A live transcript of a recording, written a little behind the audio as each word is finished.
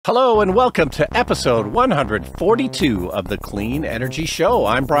Hello and welcome to episode 142 of the Clean Energy Show.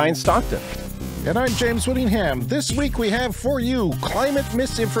 I'm Brian Stockton. And I'm James Whittingham. This week we have for you climate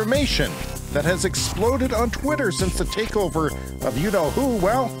misinformation that has exploded on Twitter since the takeover of you-know-who.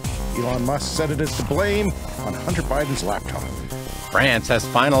 Well, Elon Musk said it is to blame on Hunter Biden's laptop. France has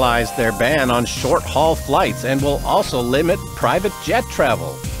finalized their ban on short-haul flights and will also limit private jet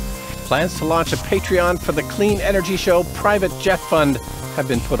travel. Plans to launch a Patreon for the Clean Energy Show private jet fund have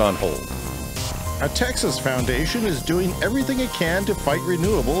been put on hold. A Texas foundation is doing everything it can to fight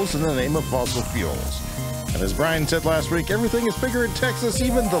renewables in the name of fossil fuels. And as Brian said last week, everything is bigger in Texas,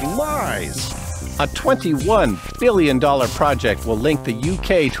 even the lies. A $21 billion project will link the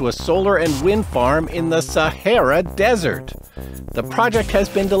UK to a solar and wind farm in the Sahara Desert. The project has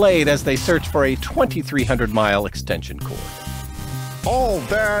been delayed as they search for a 2,300-mile extension cord. All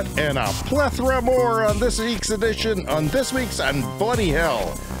that and a plethora more on this week's edition, on bloody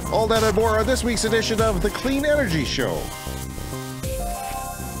hell. All that and more on this week's edition of the Clean Energy Show.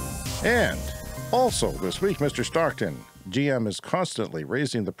 And also this week, Mr. Stockton, GM is constantly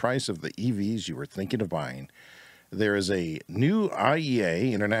raising the price of the EVs you were thinking of buying. There is a new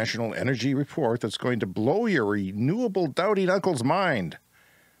IEA, International Energy Report, that's going to blow your renewable doubting uncle's mind.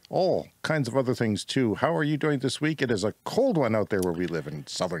 All kinds of other things, too. How are you doing this week? It is a cold one out there where we live in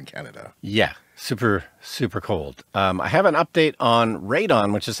southern Canada. Yeah, super cold. I have an update on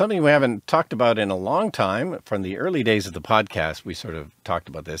radon, which is something we haven't talked about in a long time. From the early days of the podcast, we sort of talked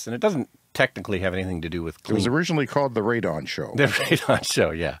about this, and it doesn't technically have anything to do with clean. It was originally called the Radon Show. The Radon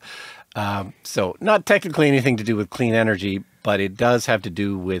Show, yeah. So not technically anything to do with clean energy, but it does have to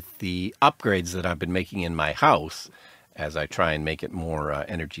do with the upgrades that I've been making in my house as I try and make it more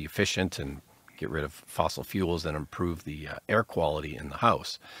energy efficient and get rid of fossil fuels and improve the air quality in the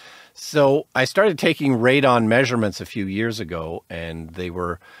house. So I started taking radon measurements a few years ago, and they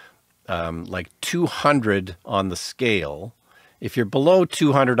were like 200 on the scale. If you're below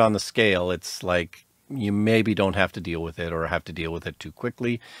 200 on the scale, it's like you maybe don't have to deal with it or have to deal with it too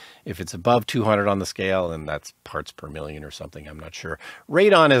quickly. If it's above 200 on the scale, then that's parts per million or something, I'm not sure.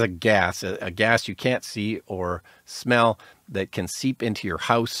 Radon is a gas you can't see or smell that can seep into your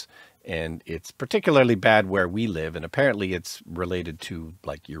house, and it's particularly bad where we live, and apparently it's related to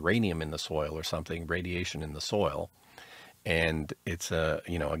like uranium in the soil or something, radiation in the soil. And it's a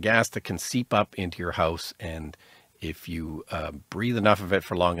gas that can seep up into your house, and if you breathe enough of it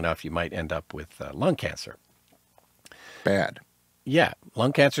for long enough, you might end up with lung cancer. Bad. Yeah,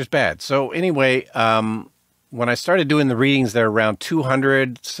 lung cancer is bad. So anyway, when I started doing the readings, they're around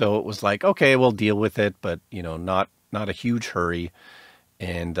 200. So it was like, okay, we'll deal with it, but not a huge hurry.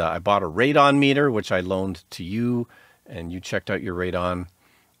 And I bought a radon meter, which I loaned to you, and you checked out your radon.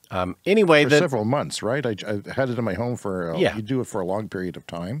 Anyway, for several months, right? I had it in my home for, you do it for a long period of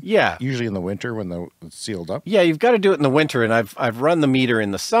time. Yeah. Usually in the winter when it's sealed up. Yeah, you've got to do it in the winter. And I've run the meter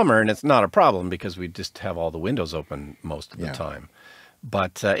in the summer, and it's not a problem because we just have all the windows open most of the time.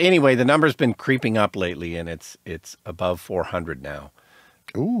 But anyway, the number's been creeping up lately, and it's above 400 now.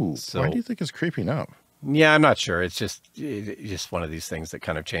 Ooh, why do you think it's creeping up? Yeah, I'm not sure. It's just one of these things that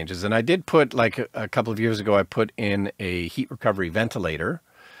kind of changes. And I did put, like a couple of years ago, I put in a heat recovery ventilator.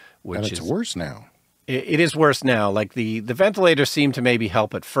 And it's worse now. It is worse now. Like the ventilator seemed to maybe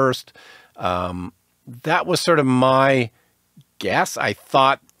help at first. That was sort of my guess. I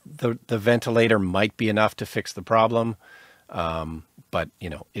thought the ventilator might be enough to fix the problem, but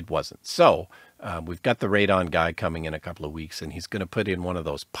it wasn't. So we've got the radon guy coming in a couple of weeks, and he's going to put in one of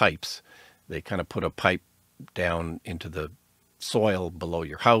those pipes. They kind of put a pipe down into the soil below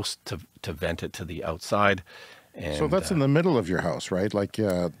your house to vent it to the outside. And, so that's in the middle of your house, right? Like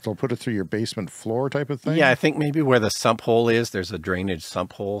they'll put it through your basement floor type of thing? Yeah, I think maybe where the sump hole is, there's a drainage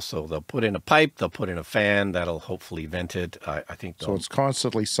sump hole. So they'll put in a pipe, they'll put in a fan, that'll hopefully vent it. I think so it's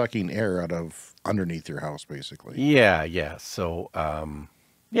constantly sucking air out of underneath your house, basically. Yeah. So,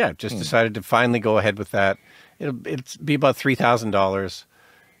 just decided to finally go ahead with that. It'll be about $3,000,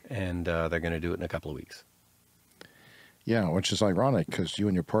 and they're going to do it in a couple of weeks. Yeah, which is ironic because you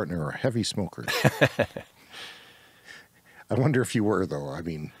and your partner are heavy smokers. I wonder if you were, though. I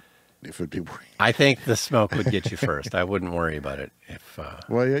mean, if it'd be. I think the smoke would get you first. I wouldn't worry about it.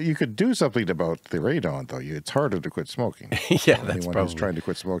 Well, you could do something about the radon, though. It's harder to quit smoking. Yeah, that's anyone who's trying to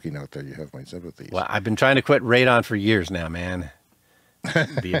quit smoking out there, you have my sympathies. Well, I've been trying to quit radon for years now, man.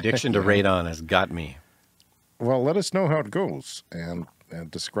 The addiction to radon has got me. Well, let us know how it goes and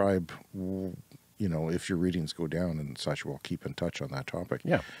describe, if your readings go down and such. We'll keep in touch on that topic.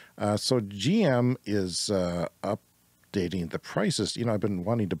 Yeah. So GM is updating the prices. I've been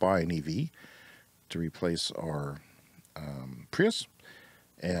wanting to buy an EV to replace our Prius,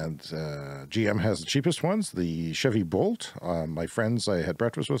 And GM has the cheapest ones, the Chevy Bolt. My friends I had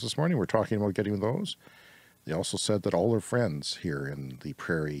breakfast with this morning were talking about getting those. They also said that all their friends here in the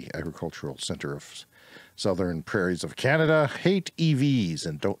Prairie Agricultural Center of Southern Prairies of Canada hate EVs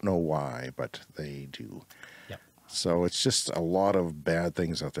and don't know why, but they do. Yep. So it's just a lot of bad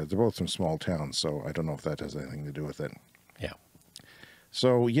things out there. They're both from small towns, so I don't know if that has anything to do with it. Yeah.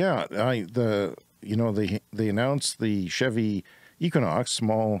 So yeah, they announced the Chevy Equinox,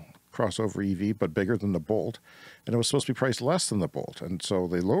 small crossover EV, but bigger than the Bolt, and it was supposed to be priced less than the Bolt, and so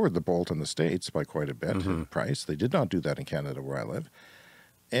they lowered the Bolt in the States by quite a bit in price. They did not do that in Canada where I live,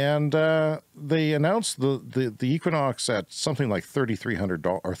 and they announced the Equinox at something like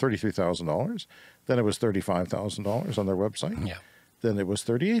 $3,300 or $33,000. Then it was $35,000 on their website. Yeah. Then it was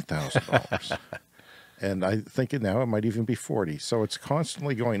 $38,000. And I think now it might even be 40. So it's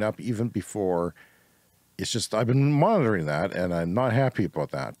constantly going up even before. It's just, I've been monitoring that, and I'm not happy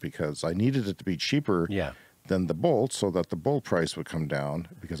about that because I needed it to be cheaper than the Bolt so that the Bolt price would come down,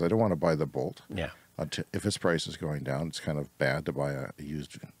 because I don't want to buy the Bolt. Yeah. If its price is going down, it's kind of bad to buy a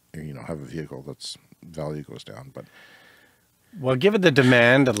used, have a vehicle that's value goes down. But well, given the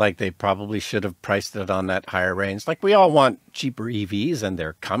demand, like they probably should have priced it on that higher range. Like we all want cheaper EVs, and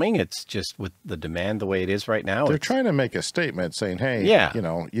they're coming. It's just with the demand the way it is right now. They're trying to make a statement saying, hey,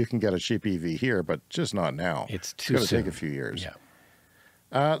 you can get a cheap EV here, but just not now. It's too soon. It's going to take a few years.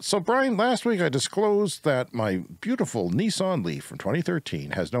 Yeah. So, Brian, last week I disclosed that my beautiful Nissan Leaf from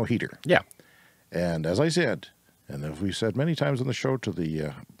 2013 has no heater. Yeah. And as I said, and as we've said many times on the show to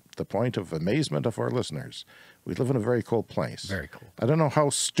the point of amazement of our listeners, we live in a very cold place. Very cold. I don't know how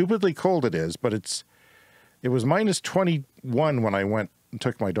stupidly cold it is, but it was minus 21 when I went and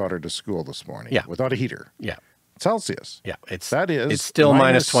took my daughter to school this morning. Yeah. Without a heater. Yeah. Celsius. Yeah. It's still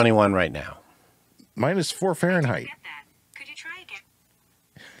minus 21 right now. Minus 4 Fahrenheit. Could you try again?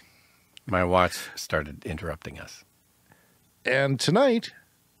 My watch started interrupting us. And tonight,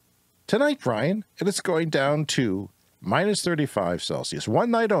 Brian, it is going down to minus 35 Celsius, one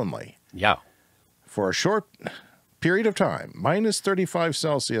night only. Yeah. For a short period of time, minus 35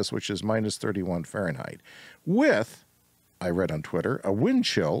 Celsius, which is minus 31 Fahrenheit, with, I read on Twitter, a wind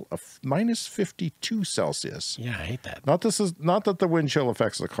chill of minus 52 Celsius. Yeah, I hate that. Not that the wind chill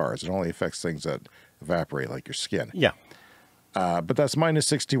affects the cars. It only affects things that evaporate, like your skin. Yeah. But that's minus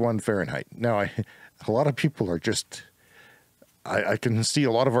 61 Fahrenheit. Now, a lot of people are just... I can see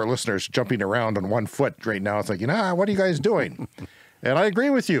a lot of our listeners jumping around on one foot right now. It's like, what are you guys doing? And I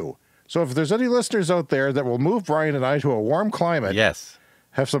agree with you. So if there's any listeners out there that will move Brian and I to a warm climate, yes,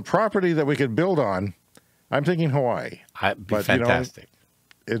 have some property that we could build on, I'm thinking Hawaii. It'd be fantastic.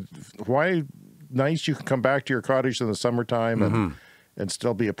 Hawaii, nice. You can come back to your cottage in the summertime and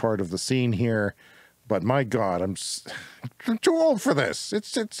still be a part of the scene here. But my God, I'm too old for this.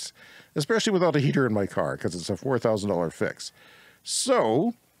 It's especially without a heater in my car, because it's a $4,000 fix.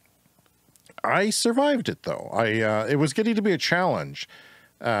 So I survived it, though. It was getting to be a challenge.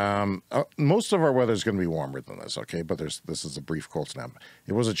 Most of our weather is going to be warmer than this, okay? But this is a brief cold snap.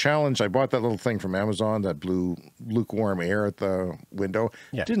 It was a challenge. I bought that little thing from Amazon that blew lukewarm air at the window.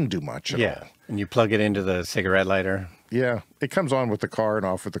 Yeah. Didn't do much at all. And you plug it into the cigarette lighter. Yeah, it comes on with the car and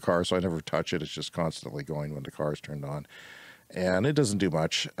off with the car, so I never touch it. It's just constantly going when the car is turned on. And it doesn't do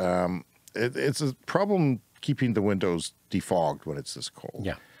much. It's a problem keeping the windows defogged when it's this cold.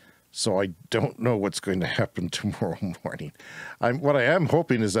 Yeah. So I don't know what's going to happen tomorrow morning. What I am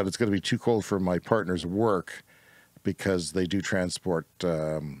hoping is that it's going to be too cold for my partner's work, because they do transport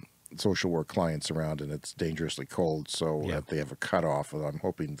social work clients around, and it's dangerously cold. So they have a cutoff, and I'm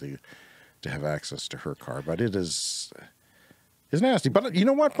hoping to have access to her car. But it's nasty. But you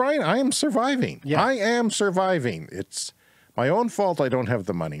know what, Brian? I am surviving. Yeah. I am surviving. It's my own fault I don't have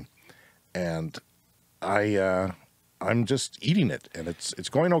the money. And I'm just eating it, and it's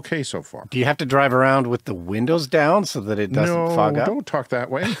going okay so far. Do you have to drive around with the windows down so that it doesn't fog up? No, don't talk that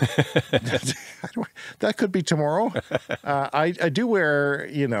way. That could be tomorrow. I do wear,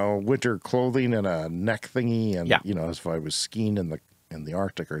 winter clothing and a neck thingy, and as if I was skiing in the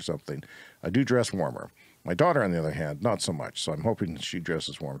Arctic or something. I do dress warmer. My daughter, on the other hand, not so much. So I'm hoping she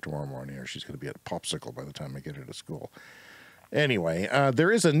dresses warm tomorrow morning, or she's going to be at a popsicle by the time I get her to school. Anyway,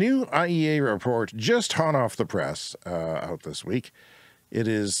 there is a new IEA report just hot off the press out this week. It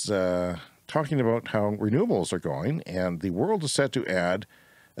is talking about how renewables are going, and the world is set to add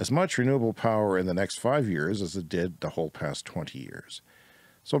as much renewable power in the next 5 years as it did the whole past 20 years.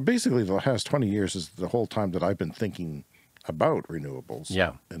 So basically, the past 20 years is the whole time that I've been thinking about renewables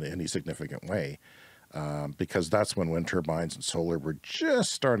in any significant way, because that's when wind turbines and solar were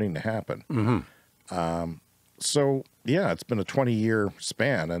just starting to happen. So, yeah, it's been a 20-year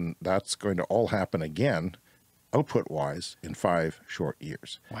span, and that's going to all happen again, output-wise, in 5 short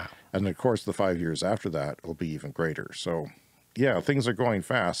years. Wow. And, of course, the 5 years after that will be even greater. So, yeah, things are going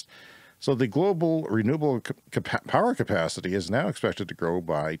fast. So the global renewable power capacity is now expected to grow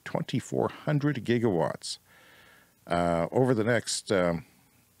by 2,400 gigawatts over the next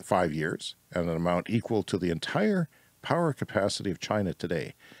 5 years, and an amount equal to the entire power capacity of China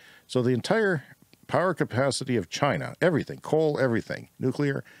today. So the entire power capacity of China, everything, coal, everything,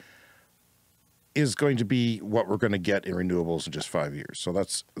 nuclear, is going to be what we're going to get in renewables in just 5 years. So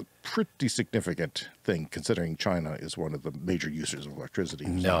that's a pretty significant thing, considering China is one of the major users of electricity.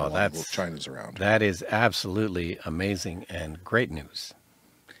 No, that's China's around. That is absolutely amazing and great news.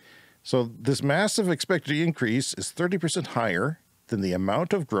 So this massive expected increase is 30% higher than the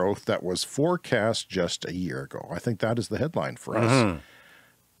amount of growth that was forecast just a year ago. I think that is the headline for us.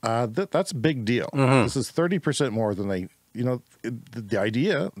 That's a big deal. This is 30% more than they, the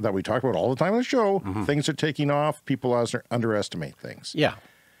idea that we talk about all the time on the show, things are taking off, people underestimate things. Yeah.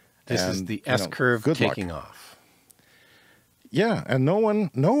 This is the S-curve taking off. Yeah, and no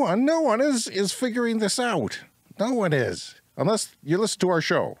one is figuring this out. No one is. Unless you listen to our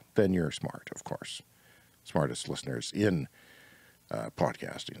show, then you're smart, of course. Smartest listeners in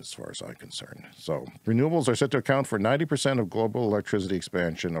podcasting, as far as I'm concerned. So renewables are set to account for 90% of global electricity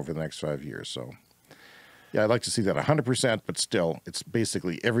expansion over the next 5 years. So, yeah, I'd like to see that 100%, but still, it's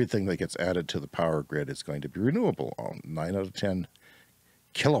basically everything that gets added to the power grid is going to be renewable. 9 out of 10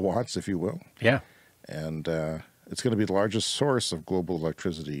 kilowatts, if you will. Yeah. And it's going to be the largest source of global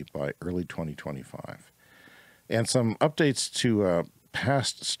electricity by early 2025. And some updates to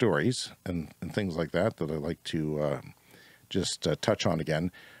past stories and things like that I'd like to just touch on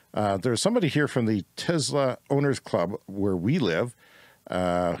again. There's somebody here from the Tesla Owners Club where we live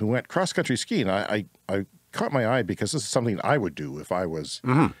who went cross-country skiing. I caught my eye because this is something I would do if I was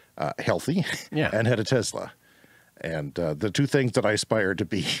healthy and had a Tesla. And the two things that I aspire to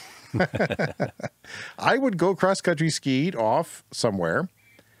be. I would go cross-country skiing off somewhere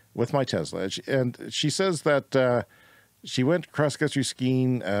with my Tesla. And she says that she went cross-country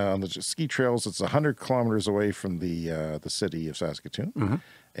skiing on the ski trails. It's 100 kilometers away from the city of Saskatoon.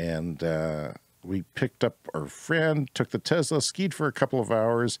 And we picked up our friend, took the Tesla, skied for a couple of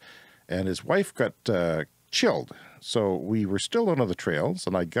hours, and his wife got chilled. So we were still on the trails,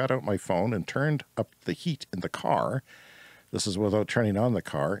 and I got out my phone and turned up the heat in the car. This is without turning on the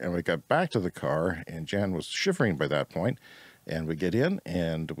car. And we got back to the car, and Jan was shivering by that point. And we get in,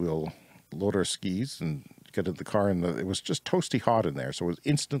 and we'll load our skis and get in the car, and it was just toasty hot in there. So it was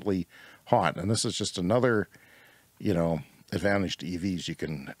instantly hot. And this is just another, advantage to EVs. You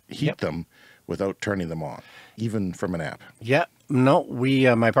can heat them without turning them on, even from an app. Yeah. No,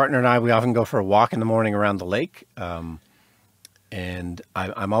 my partner and I, we often go for a walk in the morning around the lake. And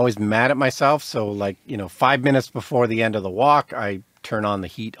I'm always mad at myself. So 5 minutes before the end of the walk, I turn on the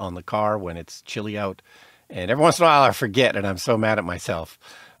heat on the car when it's chilly out. And every once in a while I forget, and I'm so mad at myself.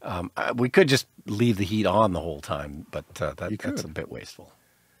 We could just leave the heat on the whole time, but that's a bit wasteful.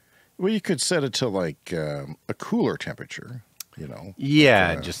 Well, you could set it to a cooler temperature,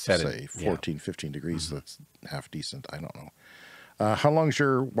 Yeah, just set say 14, 15 degrees. That's half decent. I don't know. How long's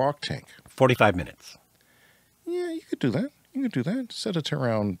your walk take? 45 minutes. Yeah, you could do that. You could do that. Set it to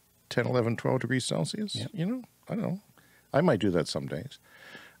around 10, 11, 12 degrees Celsius. Yep. I don't know. I might do that some days.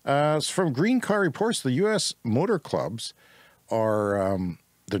 From Green Car Reports, the U.S. motor clubs are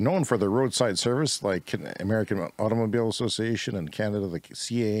they're known for their roadside service, like American Automobile Association, and Canada, the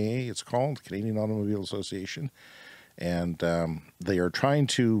CAA, it's called, Canadian Automobile Association. And they are trying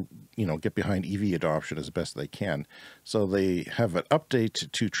to, get behind EV adoption as best they can. So they have an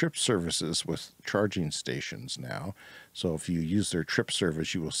update to trip services with charging stations now. So if you use their trip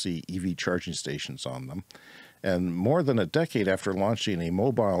service, you will see EV charging stations on them. And more than a decade after launching a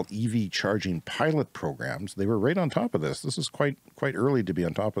mobile EV charging pilot programs, they were right on top of this. This is quite early to be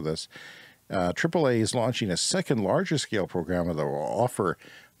on top of this. AAA is launching a second larger scale program that will offer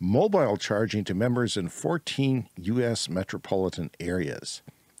mobile charging to members in 14 U.S. metropolitan areas.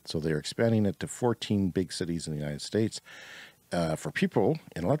 So they're expanding it to 14 big cities in the United States for people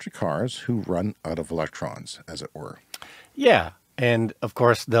in electric cars who run out of electrons, as it were. Yeah. And of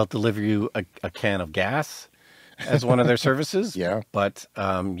course, they'll deliver you a can of gas as one of their services. Yeah. But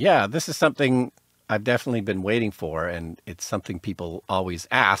this is something I've definitely been waiting for. And it's something people always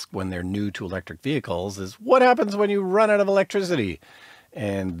ask when they're new to electric vehicles is what happens when you run out of electricity?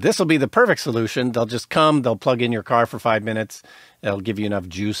 And this will be the perfect solution. They'll just come, they'll plug in your car for 5 minutes. It'll give you enough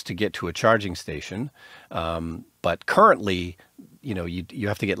juice to get to a charging station. But currently, you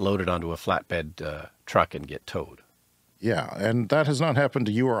have to get loaded onto a flatbed truck and get towed. Yeah, and that has not happened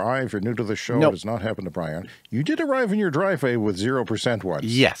to you or I. If you're new to the show, Nope. it has not happened to Brian. You did arrive in your driveway with 0% once.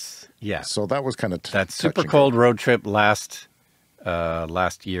 Yes. Yeah. So that was kind of That super cold road trip last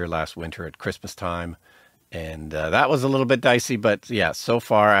winter at Christmas time. And that was a little bit dicey, but yeah, so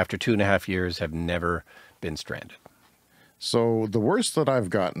far after 2.5 years have never been stranded. So the worst that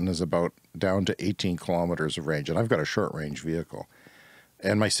I've gotten is about down to 18 kilometers of range, and I've got a short range vehicle.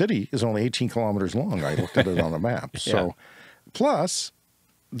 And my city is only 18 kilometers long. I looked at it on a map. So plus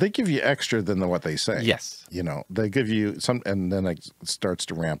they give you extra than what they say. Yes. They give you some, and then it starts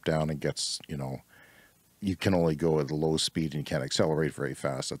to ramp down and gets, you can only go at a low speed and you can't accelerate very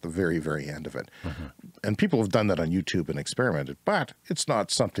fast at the very, very end of it. Mm-hmm. And people have done that on YouTube and experimented, but it's not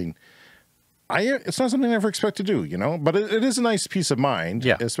something I ever expect to do, but it is a nice peace of mind,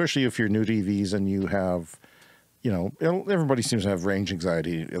 especially if you're new to EVs and you have, everybody seems to have range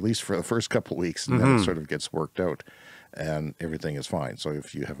anxiety, at least for the first couple of weeks, and then it sort of gets worked out and everything is fine. So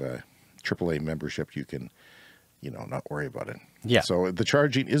if you have a AAA membership, you can, not worry about it. Yeah. So the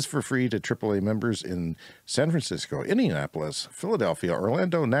charging is for free to AAA members in San Francisco, Indianapolis, Philadelphia,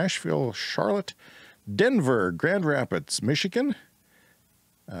 Orlando, Nashville, Charlotte, Denver, Grand Rapids, Michigan.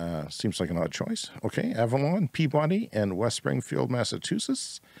 Seems like an odd choice. Okay. Avalon, Peabody, and West Springfield,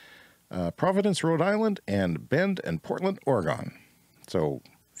 Massachusetts. Providence, Rhode Island, and Bend and Portland, Oregon. So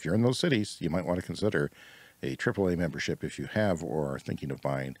if you're in those cities, you might want to consider a AAA membership if you have or are thinking of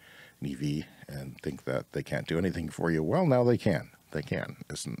buying an EV and think that they can't do anything for you. Well, now they can. They can.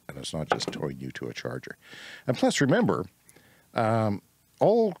 And it's not just towing you to a charger. And plus, remember,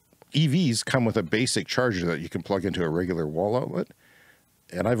 all EVs come with a basic charger that you can plug into a regular wall outlet.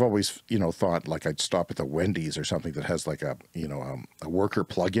 And I've always, thought like I'd stop at the Wendy's or something that has like a worker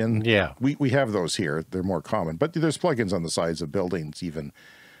plug-in. Yeah. We have those here. They're more common. But there's plug-ins on the sides of buildings, even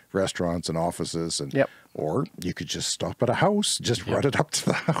restaurants and offices. And or you could just stop at a house, just run it up to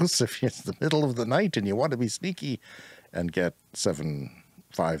the house if it's the middle of the night and you want to be sneaky and get 7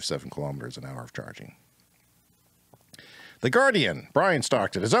 kilometers an hour of charging. The Guardian, Brian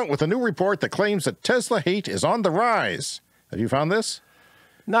Stockton, is out with a new report that claims that Tesla hate is on the rise. Have you found this?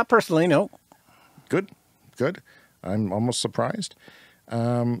 Not personally, no. Good. I'm almost surprised.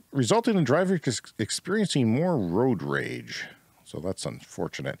 Resulting in drivers experiencing more road rage. So that's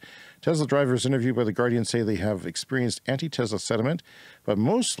unfortunate. Tesla drivers interviewed by The Guardian say they have experienced anti-Tesla sentiment, but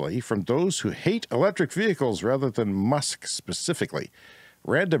mostly from those who hate electric vehicles rather than Musk specifically.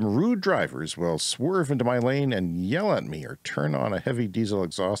 Random rude drivers will swerve into my lane and yell at me or turn on a heavy diesel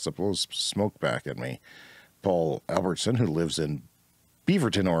exhaust that blows smoke back at me. Paul Albertson, who lives in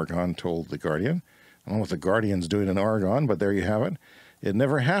Beaverton, Oregon, told The Guardian. I don't know what The Guardian's doing in Oregon, but there you have it. It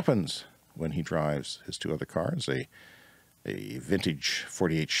never happens when he drives his two other cars, a vintage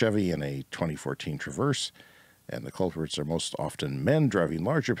 48 Chevy and a 2014 Traverse. And the culprits are most often men driving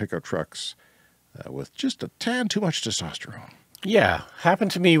larger pickup trucks with just a tad too much testosterone. Yeah.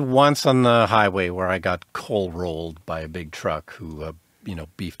 Happened to me once on the highway where I got coal rolled by a big truck who,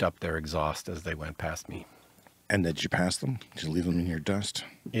 beefed up their exhaust as they went past me. And did you pass them? Did you leave them in your dust?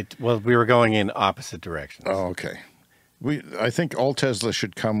 Well, we were going in opposite directions. Oh, okay. I think all Teslas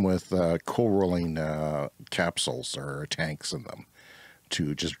should come with coal rolling capsules or tanks in them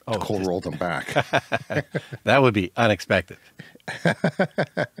to just coal roll them back. That would be unexpected.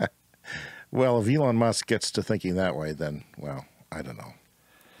 Well, if Elon Musk gets to thinking that way, then, well, I don't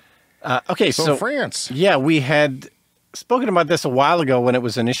know. Okay, so France. Yeah, we had spoken about this a while ago when it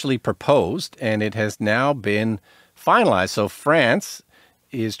was initially proposed, and it has now been finalized. So France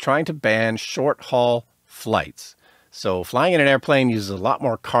is trying to ban short-haul flights. So flying in an airplane uses a lot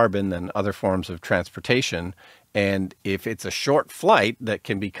more carbon than other forms of transportation. And if it's a short flight that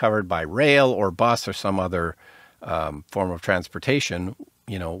can be covered by rail or bus or some other form of transportation,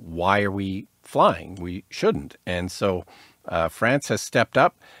 why are we flying? We shouldn't. And so France has stepped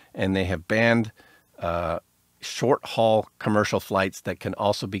up and they have banned short-haul commercial flights that can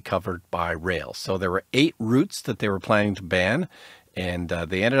also be covered by rail. So there were 8 routes that they were planning to ban, and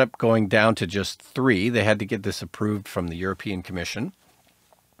they ended up going down to just 3. They had to get this approved from the European Commission.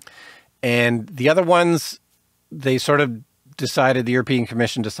 And the other ones, they sort of decided, the European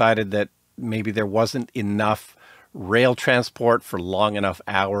Commission decided that maybe there wasn't enough rail transport for long enough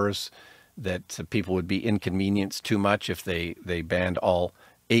hours, that people would be inconvenienced too much if they banned all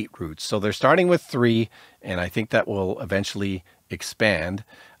 8 routes. So they're starting with 3, and I think that will eventually expand.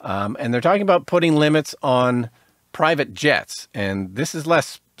 And they're talking about putting limits on private jets. And this is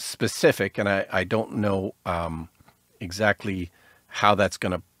less specific, and I don't know exactly how that's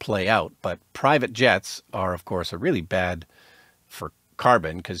going to play out. But private jets are, of course, a really bad for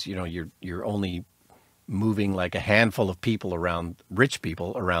carbon because, you know, you're only moving like a handful of people around, rich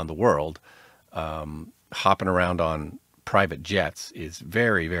people around the world. Hopping around on private jets is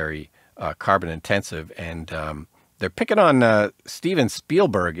very, very carbon intensive. And they're picking on Steven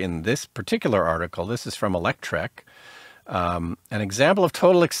Spielberg in this particular article. This is from Electrek. An example of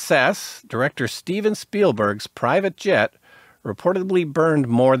total excess, director Steven Spielberg's private jet reportedly burned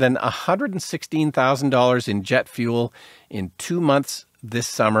more than $116,000 in jet fuel in 2 months this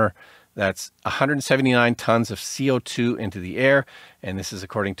summer. That's 179 tons of CO2 into the air, and this is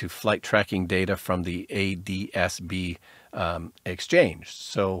according to flight tracking data from the ADSB exchange.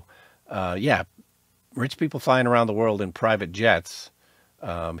 So, yeah, rich people flying around the world in private jets,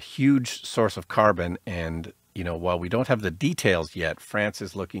 huge source of carbon. And, you know, while we don't have the details yet, France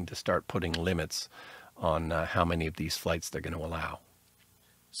is looking to start putting limits on how many of these flights they're going to allow.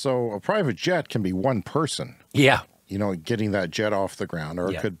 So a private jet can be one person. Yeah. You know, getting that jet off the ground,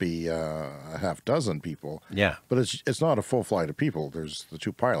 or Yeah. it could be a half dozen people. Yeah. But it's not a full flight of people. There's the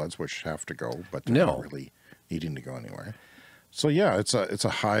two pilots, which have to go, but they're No. not really needing to go anywhere. So yeah, it's a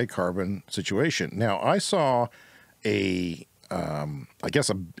high carbon situation. Now I saw I guess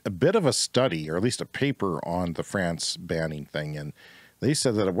a bit of a study, or at least a paper on the France banning thing, and they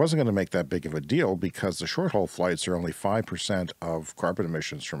said that it wasn't going to make that big of a deal because the short haul flights are only 5% of carbon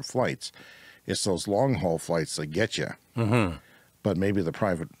emissions from flights. It's those long haul flights that get you. Mm-hmm. But maybe the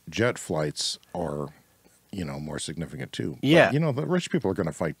private jet flights are, you know, more significant too. Yeah. But, you know, the rich people are going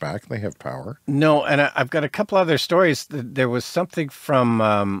to fight back. They have power. No, and I've got a couple other stories. There was something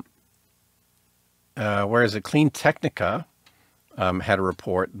from, where is it? Clean Technica had a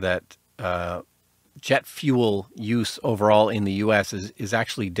report that jet fuel use overall in the U.S. is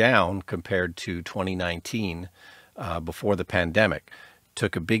actually down compared to 2019 before the pandemic.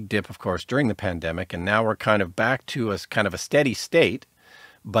 Took a big dip, of course, during the pandemic, and now we're kind of back to a kind of a steady state,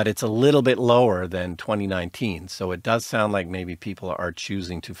 but it's a little bit lower than 2019. So it does sound like maybe people are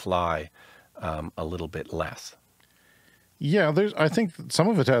choosing to fly a little bit less. Yeah, I think some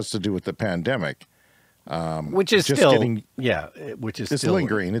of it has to do with the pandemic. Which is just still, getting- which is It's still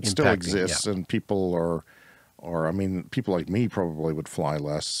lingering. It still impacting, exists, yeah. and people or I mean, people like me probably would fly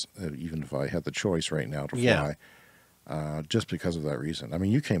less, even if I had the choice right now to fly, just because of that reason. I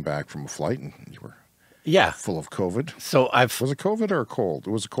mean, you came back from a flight and you were Yeah. full of COVID. So Was it COVID or a cold?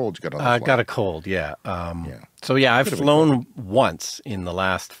 It was a cold you got on the I flight. got a cold, yeah. Yeah. So yeah, I've Could have been flown once in the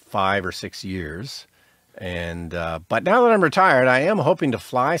last 5 or 6 years, and but now that I'm retired, I am hoping to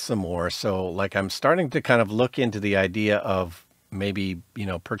fly some more. So like, I'm starting to kind of look into the idea of maybe, you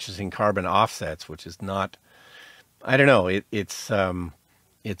know, purchasing carbon offsets, which is not, I don't know, it's A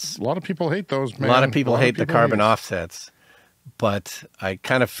lot of people hate those, man. a lot of people hate the carbon hate- offsets. But I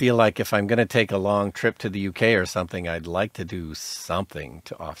kind of feel like if I'm going to take a long trip to the UK or something, I'd like to do something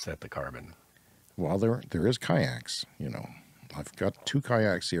to offset the carbon. Well, there is kayaks, you know. I've got 2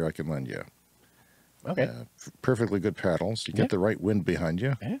 kayaks here I can lend you. Okay. Perfectly good paddles. You Yeah. get the right wind behind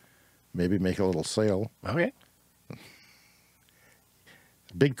you. Yeah. Maybe make a little sail. Okay.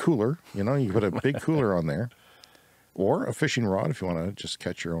 Big cooler, you know, you put a big cooler on there. Or a fishing rod if you want to just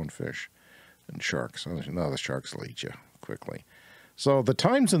catch your own fish. And sharks. No, the sharks will eat you quickly. So the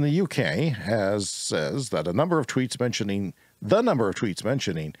Times in the UK says that the number of tweets mentioning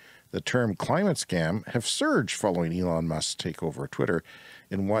the term climate scam have surged following Elon Musk's takeover of Twitter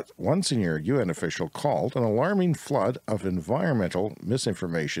in what one senior UN official called an alarming flood of environmental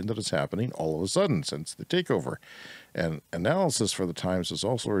misinformation that is happening all of a sudden since the takeover. And analysis for the Times has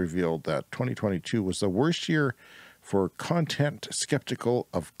also revealed that 2022 was the worst year for content skeptical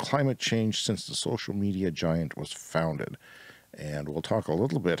of climate change since the social media giant was founded. And we'll talk a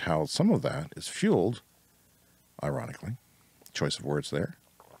little bit how some of that is fueled, ironically, choice of words there,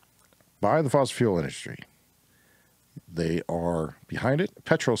 by the fossil fuel industry. They are behind it.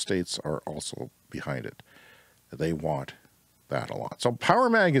 Petrostates are also behind it. They want that a lot. So Power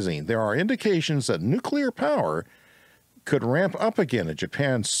Magazine, there are indications that nuclear power could ramp up again in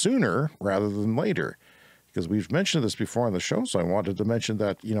Japan sooner rather than later. Because we've mentioned this before on the show, so I wanted to mention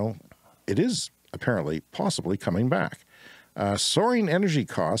that, you know, it is apparently possibly coming back. Soaring energy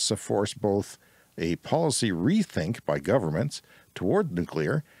costs have forced both a policy rethink by governments toward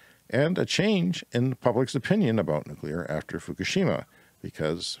nuclear and a change in the public's opinion about nuclear after Fukushima.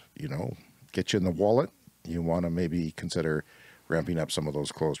 Because, you know, get you in the wallet, you want to maybe consider ramping up some of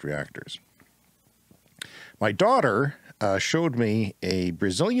those closed reactors. My daughter showed me a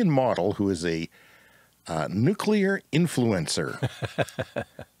Brazilian model who is a nuclear influencer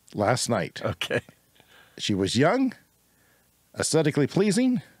last night. Okay. She was young, aesthetically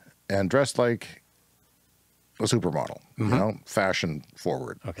pleasing, and dressed like a supermodel, you know, fashion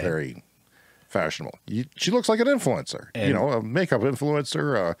forward, Okay. very fashionable. She looks like an influencer, you know, a makeup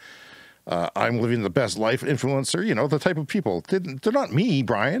influencer, I'm living the best life influencer, you know, the type of people. They're not me,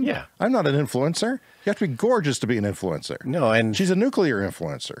 Brian. Yeah. I'm not an influencer. You have to be gorgeous to be an influencer. No, and She's a nuclear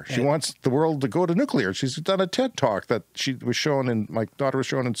influencer. She wants the world to go to nuclear. She's done a TED talk that she was shown in, my daughter was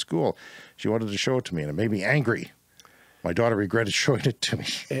shown in school. She wanted to show it to me, and it made me angry. My daughter regretted showing it to me.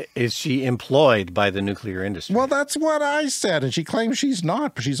 is she employed by the nuclear industry? Well, that's what I said, and she claims she's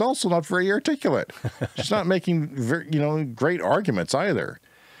not, but she's also not very articulate. She's not making very, you know, great arguments either.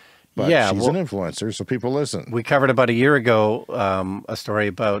 But Yeah, she's well, an influencer, so people listen. we covered about a year ago a story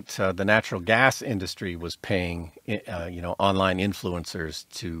about the natural gas industry was paying, you know, online influencers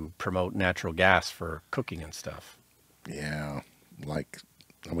to promote natural gas for cooking and stuff. Yeah, like,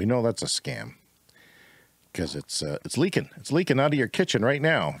 we know that's a scam because it's leaking. It's leaking out of your kitchen right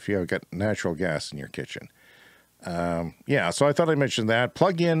now if you have got natural gas in your kitchen. Yeah, so I thought I'd mention that.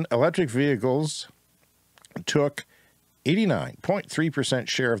 Plug-in electric vehicles took 89.3%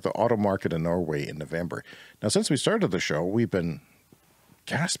 share of the auto market in Norway in November. Now, since we started the show, we've been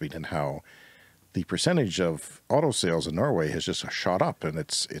gasping at how the percentage of auto sales in Norway has just shot up, and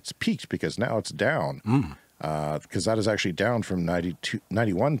it's peaked because now it's down. Because that is actually down from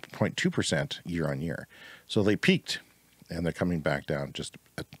 91.2% year on year. So they peaked, and they're coming back down just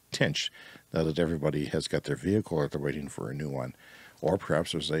a tinch. Now that everybody has got their vehicle or they're waiting for a new one. Or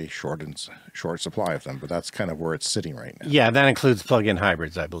perhaps there's a short supply of them, but that's kind of where it's sitting right now. Yeah, that includes plug-in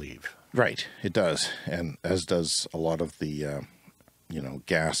hybrids, I believe. Right, it does, and as does a lot of the, you know,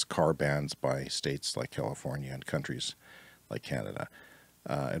 gas car bans by states like California and countries like Canada.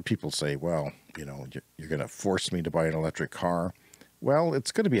 And people say, well, you know, you're going to force me to buy an electric car. Well,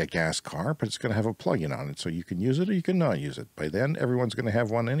 it's going to be a gas car, but it's going to have a plug-in on it, so you can use it or you can not use it. By then, everyone's going to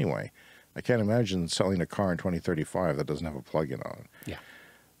have one anyway. I can't imagine selling a car in 2035 that doesn't have a plug-in on it. Yeah.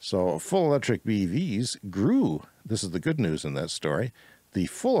 So full electric BEVs grew. This is the good news in that story. The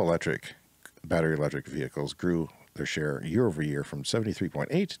full electric, battery electric vehicles grew their share year over year from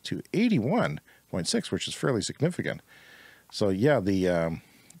 73.8 to 81.6, which is fairly significant. So yeah, the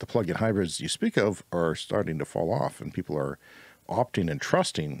plug-in hybrids you speak of are starting to fall off, and people are opting and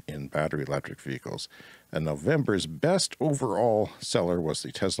trusting in battery electric vehicles. And November's best overall seller was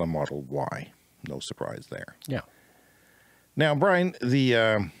the Tesla Model Y. No surprise there. Yeah. Now, Brian,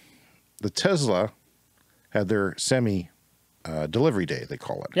 the Tesla had their delivery day, they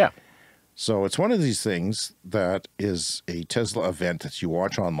call it. Yeah. So it's one of these things that is a Tesla event that you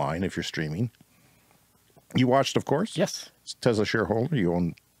watch online if you're streaming. You watched, of course? Yes. It's a Tesla shareholder. You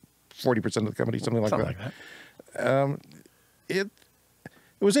own 40% of the company, something like that. It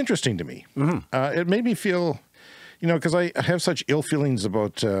was interesting to me. It made me feel, you know, because I have such ill feelings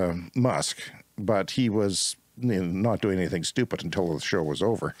about Musk, but he was not doing anything stupid until the show was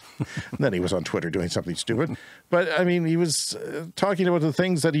over. Then he was on Twitter doing something stupid. But I mean, he was talking about the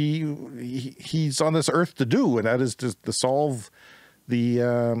things that he's on this earth to do, and that is to solve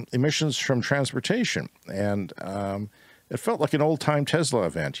the emissions from transportation. And it felt like an old time Tesla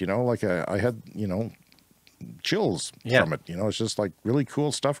event, you know, like I had, you know, chills from it. You know, it's just like really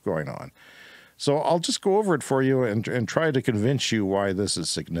cool stuff going on. So I'll just go over it for you and try to convince you why this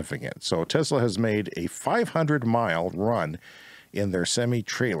is significant. So Tesla has made a 500-mile run in their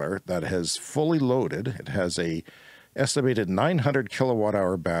semi-trailer that has fully loaded. It has a estimated 900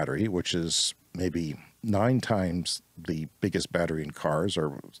 kilowatt-hour battery, which is maybe 9 times the biggest battery in cars,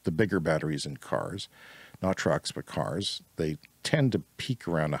 or the bigger batteries in cars, not trucks, but cars. They tend to peak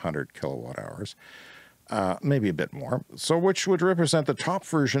around 100 kilowatt-hours. Maybe a bit more. So which would represent the top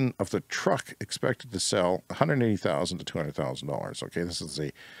version of the truck expected to sell $180,000 to $200,000. Okay, this is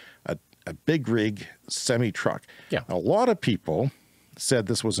a big rig semi-truck. Yeah. A lot of people said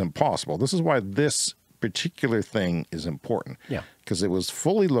this was impossible. This is why this particular thing is important. Yeah. Because it was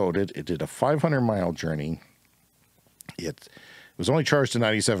fully loaded. It did a 500-mile journey. It was only charged to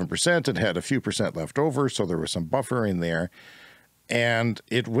 97%. It had a few percent left over, so there was some buffer in there. And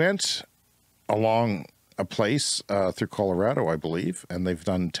it went along a place through Colorado, I believe, and they've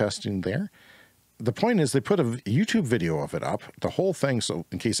done testing there. The point is they put a YouTube video of it up, the whole thing, so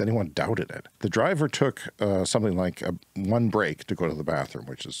in case anyone doubted it. The driver took something like one break to go to the bathroom,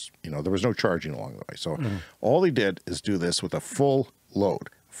 which is, you know, there was no charging along the way. So all he did is do this with a full load,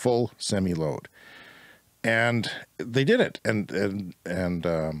 full semi-load. And they did it. And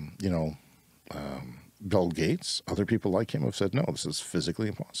you know, Bill Gates, other people like him have said, no, this is physically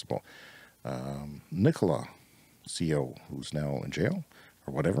impossible. Nikola, CEO, who's now in jail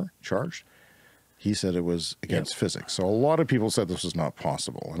or whatever, charged, He said it was against physics. So a lot of people said this was not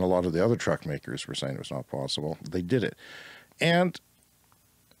possible, and a lot of the other truck makers were saying it was not possible. They did it. And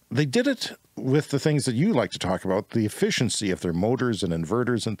they did it with the things that you like to talk about, the efficiency of their motors and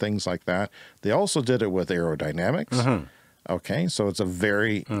inverters and things like that. They also did it with aerodynamics. Okay, so it's a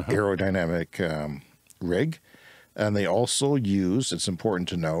very aerodynamic rig. And they also use, it's important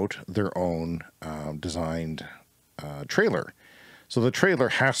to note, their own designed trailer. So the trailer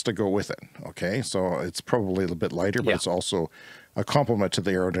has to go with it, okay? So it's probably a little bit lighter, but it's also a complement to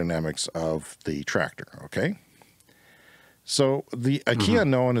the aerodynamics of the tractor, okay? So the key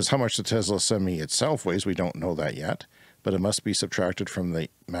unknown is how much the Tesla Semi itself weighs. We don't know that yet, but it must be subtracted from the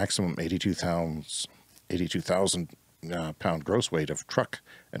maximum 82,000 pound gross weight of truck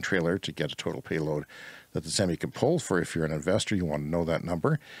and trailer to get a total payload that the Semi can pull. For if you're an investor, you want to know that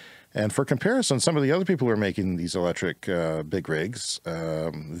number. And for comparison, some of the other people who are making these electric big rigs,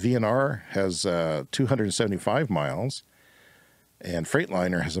 V&R has 275 miles, and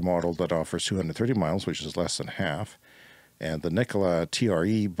Freightliner has a model that offers 230 miles, which is less than half. And the Nikola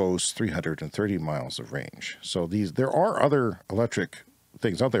TRE boasts 330 miles of range. So there are other electric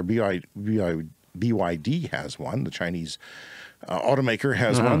things out there. BYD has one. The Chinese automaker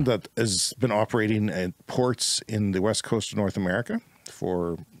has one that has been operating at ports in the west coast of North America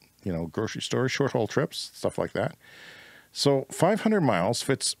for, grocery stores, short haul trips, stuff like that. So 500 miles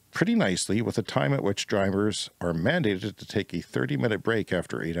fits pretty nicely with a time at which drivers are mandated to take a 30-minute break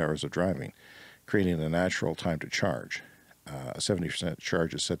after 8 hours of driving, creating a natural time to charge. A 70%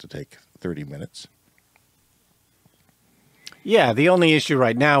 charge is set to take 30 minutes. Yeah, the only issue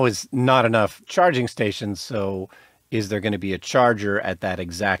right now is not enough charging stations. So is there going to be a charger at that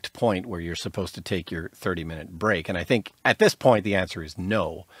exact point where you're supposed to take your 30-minute break? And I think at this point, the answer is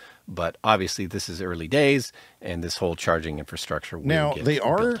no. But obviously, this is early days, and this whole charging infrastructure will now, get they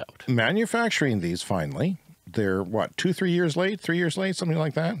are built out. Manufacturing these finally. They're, 3 years late, 3 years late, something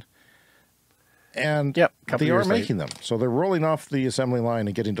like that? And they are making them. So they're rolling off the assembly line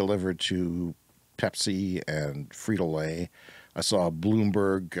and getting delivered to Pepsi and Frito-Lay. I saw a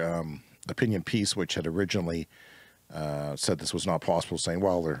Bloomberg opinion piece which had originally said this was not possible, saying,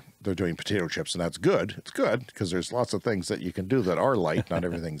 well, they're doing potato chips, and that's good. It's good because there's lots of things that you can do that are light. Not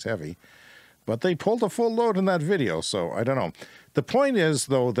everything's heavy. But they pulled a full load in that video, so I don't know. The point is,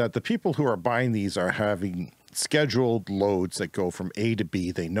 though, that the people who are buying these are having scheduled loads that go from A to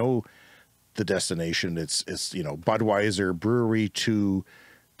B. They know the destination. It's Budweiser brewery to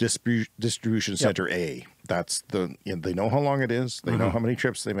distribution center A. That's they know how long it is. They know how many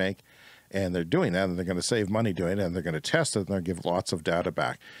trips they make, and they're doing that, and they're going to save money doing it, and they're going to test it, and they'll give lots of data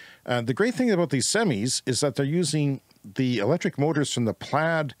back. The great thing about these semis is that they're using the electric motors from the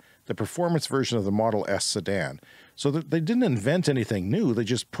Plaid, the performance version of the Model S sedan. So they didn't invent anything new. They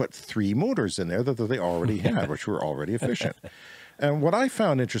just put 3 motors in there that they already had, which were already efficient. And what I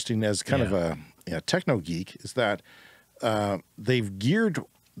found interesting as kind of a techno geek is that they've geared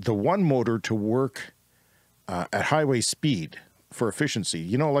the one motor to work at highway speed for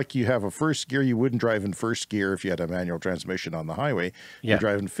efficiency. Like you have a first gear, you wouldn't drive in first gear if you had a manual transmission on the highway. You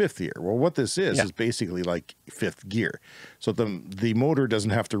drive in 5th gear. Well, what this is basically like 5th gear. So the motor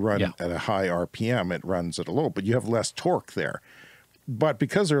doesn't have to run at a high RPM. It runs at a low, but you have less torque there. But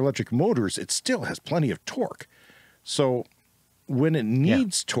because they're electric motors, it still has plenty of torque. So when it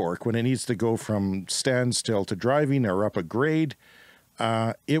needs torque, when it needs to go from standstill to driving or up a grade,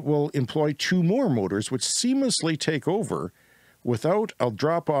 it will employ 2 more motors, which seamlessly take over without a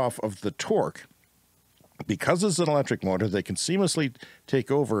drop-off of the torque. Because it's an electric motor, they can seamlessly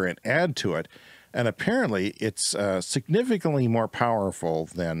take over and add to it. And apparently, it's significantly more powerful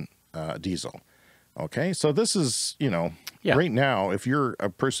than diesel. Okay, so this is, right now, if you're a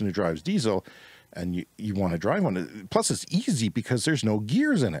person who drives diesel, and you want to drive one. Plus, it's easy because there's no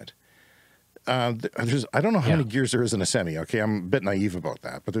gears in it. I don't know how many gears there is in a Semi. Okay, I'm a bit naive about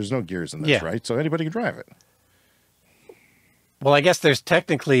that, but there's no gears in this, right? So anybody can drive it. Well, I guess there's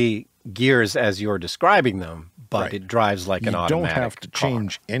technically gears as you're describing them, but it drives like an automatic car. You don't have to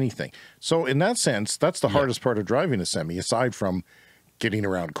change anything. So in that sense, that's the hardest part of driving a Semi, aside from getting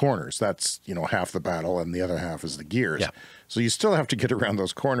around corners. That's, half the battle, and the other half is the gears. So you still have to get around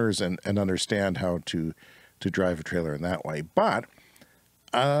those corners and understand how to drive a trailer in that way. But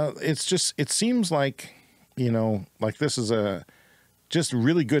it seems like, like this is just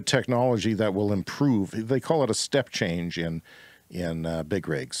really good technology that will improve. They call it a step change in big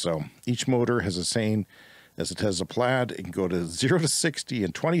rigs. So each motor has the same as a Tesla Plaid. It can go to 0 to 60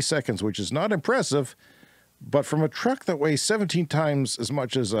 in 20 seconds, which is not impressive. But from a truck that weighs 17 times as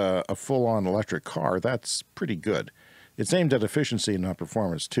much as a full-on electric car, that's pretty good. it's aimed at efficiency and not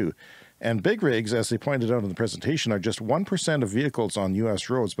performance too. And big rigs, as they pointed out in the presentation, are just 1% of vehicles on U.S.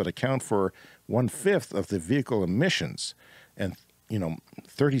 roads, but account for 1/5 of the vehicle emissions. And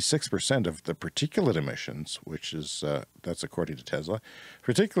 36% of the particulate emissions, which is, that's according to Tesla.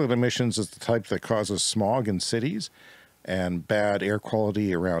 Particulate emissions is the type that causes smog in cities and bad air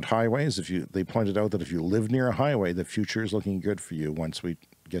quality around highways. They pointed out that if you live near a highway, the future is looking good for you once we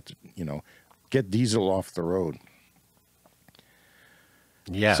get diesel off the road.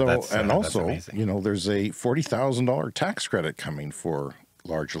 Yeah, so, that's amazing. There's a $40,000 tax credit coming for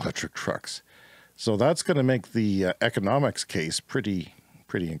large electric trucks. So that's going to make the economics case pretty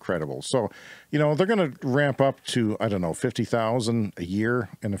incredible. So, they're going to ramp up to, I don't know, 50,000 a year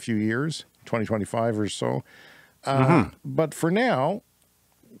in a few years, 2025 or so. But for now,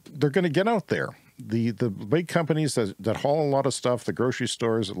 they're going to get out there. The big companies that haul a lot of stuff, the grocery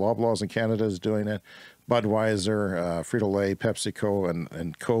stores, Loblaws in Canada is doing it, Budweiser, Frito-Lay, PepsiCo,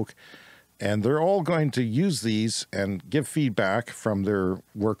 and Coke. And they're all going to use these and give feedback from their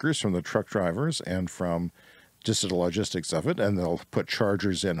workers, from the truck drivers, and from just the logistics of it. And they'll put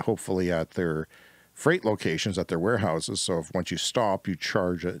chargers in, hopefully, at their freight locations, at their warehouses. So if once you stop, you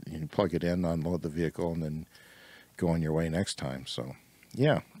charge it, you plug it in, unload the vehicle, and then go on your way next time. So,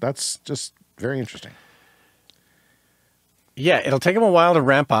 yeah, that's just very interesting. Yeah, it'll take them a while to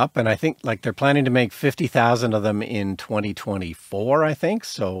ramp up, and I think they're planning to make 50,000 of them in 2024, I think.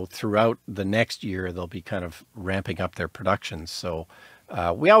 So throughout the next year, they'll be kind of ramping up their production. So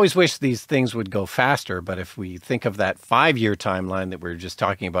we always wish these things would go faster, but if we think of that 5-year timeline that we were just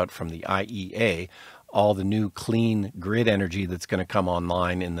talking about from the IEA, all the new clean grid energy that's going to come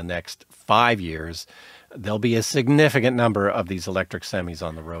online in the next 5 years, there'll be a significant number of these electric semis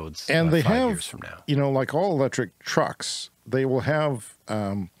on the roads. And they 5 have, years from now. Like all electric trucks, they will have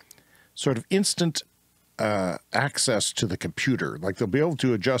sort of instant access to the computer. Like they'll be able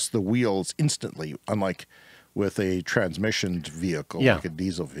to adjust the wheels instantly, unlike with a transmissioned vehicle, like a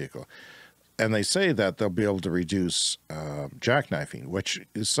diesel vehicle. And they say that they'll be able to reduce jackknifing, which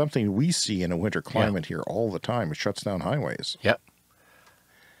is something we see in a winter climate here all the time. It shuts down highways. Yep.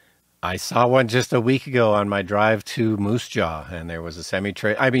 I saw one just a week ago on my drive to Moose Jaw, and there was a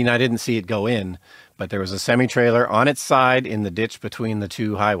semi-trailer. I mean, I didn't see it go in, but there was a semi-trailer on its side in the ditch between the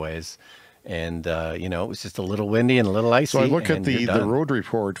two highways. And, it was just a little windy and a little icy. So I look at the road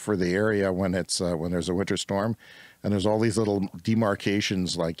report for the area when it's when there's a winter storm, and there's all these little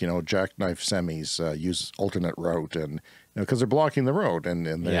demarcations like, jackknife semis use alternate route, and because they're blocking the road and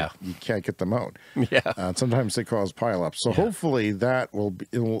you can't get them out. Yeah. Sometimes they cause pileups. So hopefully that will be,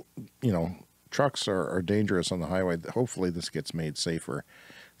 trucks are dangerous on the highway. Hopefully this gets made safer.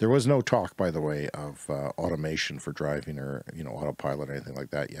 There was no talk, by the way, of automation for driving or, autopilot or anything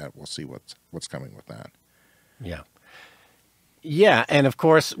like that yet. We'll see what's coming with that. Yeah. Yeah, and of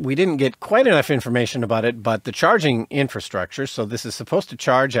course, we didn't get quite enough information about it, but the charging infrastructure, so this is supposed to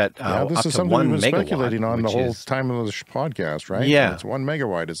charge at up this is to something 1 we've been megawatt. speculating on the whole time of the podcast, right? Yeah. It's 1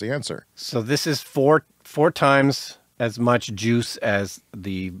 megawatt is the answer. So this is four times as much juice as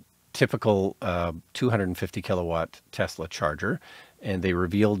the typical 250 kilowatt Tesla charger. And they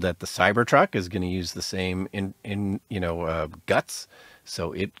revealed that the Cybertruck is going to use the same guts,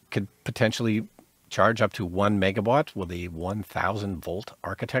 so it could potentially charge up to 1 megawatt with a 1,000 volt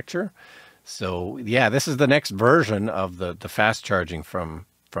architecture. So yeah, this is the next version of the fast charging from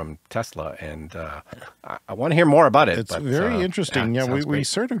Tesla, and I want to hear more about it. It's very interesting. Yeah, we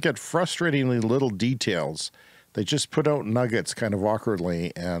sort of get frustratingly little details. They just put out nuggets kind of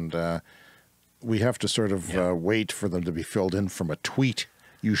awkwardly, and we have to sort of wait for them to be filled in from a tweet,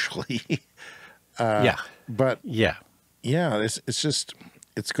 usually. But it's just,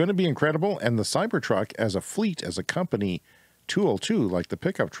 it's going to be incredible. And the Cybertruck as a fleet, as a company tool too, like the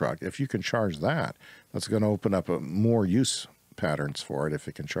pickup truck, if you can charge that, that's going to open up more use patterns for it if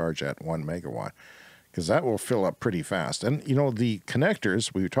it can charge at 1 megawatt, because that will fill up pretty fast. And, the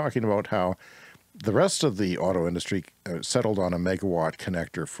connectors, we were talking about how the rest of the auto industry settled on a megawatt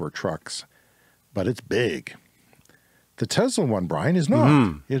connector for trucks, but it's big. The Tesla one, Brian, is not.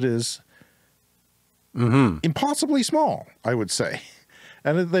 Mm-hmm. It is impossibly small, I would say.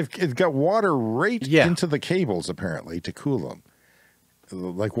 And it's got water right into the cables, apparently, to cool them.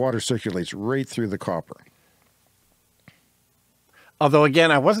 Like water circulates right through the copper. Although,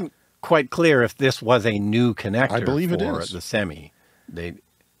 again, I wasn't quite clear if this was a new connector. I believe it for is. The Semi.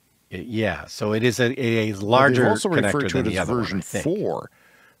 So it is a larger also connector referred to than it the as other version one, 4.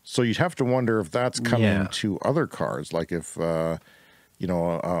 So you'd have to wonder if that's coming to other cars, like if a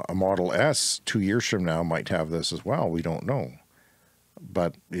Model S 2 years from now might have this as well. We don't know,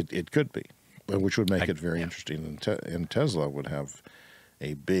 but it could be. which would make it very interesting. And Tesla would have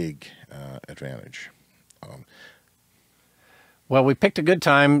a big advantage. Well, we picked a good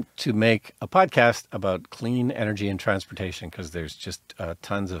time to make a podcast about clean energy and transportation because there's just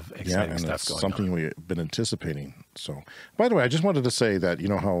tons of exciting stuff going on. Something we've been anticipating. So, by the way, I just wanted to say that, you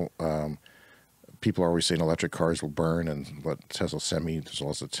know how people are always saying electric cars will burn, and what Tesla Semi, there's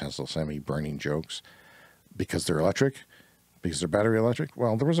also Tesla Semi burning jokes because they're electric, because they're battery electric.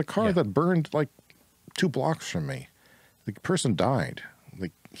 Well, there was a car that burned like 2 blocks from me. The person died.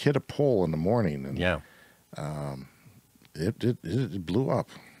 They hit a pole in the morning, and it blew up.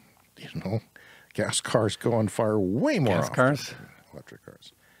 You know, gas cars go on fire way more often than electric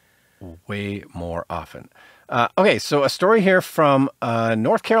cars. Way more often. Okay, so a story here from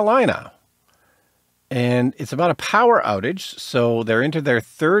North Carolina. And it's about a power outage. So they're into their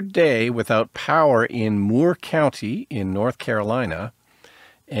 3rd day without power in Moore County in North Carolina.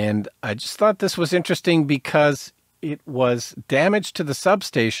 And I just thought this was interesting because it was damage to the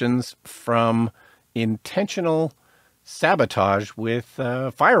substations from intentional sabotage with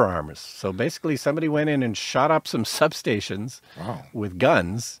firearms. So basically somebody went in and shot up some substations with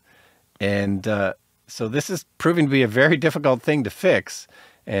guns. And so this is proving to be a very difficult thing to fix.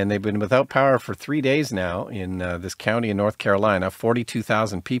 And they've been without power for 3 days now in this county in North Carolina,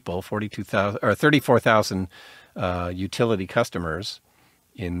 42,000 people, 34,000 utility customers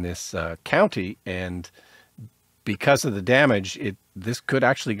in this county. And because of the damage, this could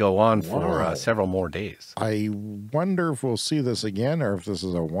actually go on for several more days. I wonder if we'll see this again or if this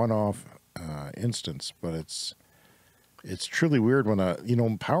is a one-off instance, but it's truly weird when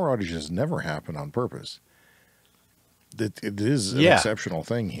power outages never happen on purpose. It is an exceptional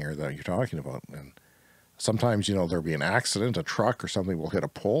thing here that you're talking about. And sometimes, there'll be an accident, a truck or something will hit a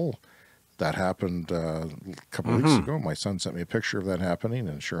pole. That happened a couple of weeks ago. My son sent me a picture of that happening,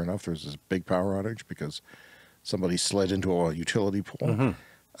 and sure enough, there's this big power outage because somebody slid into a utility pole,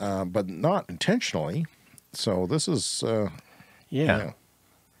 but not intentionally. So this is...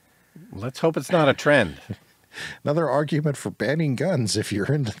 Let's hope it's not a trend. Another argument for banning guns if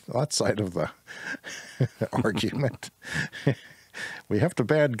you're in that side of the argument. We have to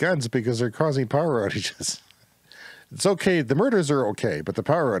ban guns because they're causing power outages. It's okay. The murders are okay, but the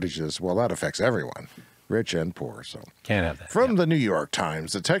power outages, well, that affects everyone, rich and poor. So can't have that. From the New York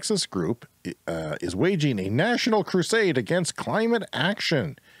Times, the Texas group is waging a national crusade against climate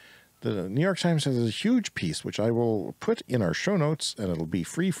action. The New York Times has a huge piece, which I will put in our show notes, and it'll be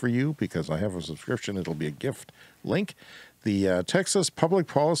free for you because I have a subscription. It'll be a gift link. The Texas Public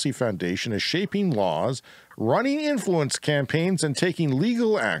Policy Foundation is shaping laws, running influence campaigns, and taking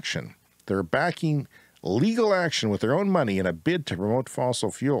legal action. They're backing legal action with their own money in a bid to promote fossil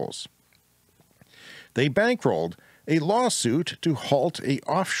fuels. They bankrolled a lawsuit to halt an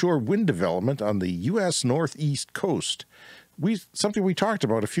offshore wind development on the U.S. northeast coast. Something we talked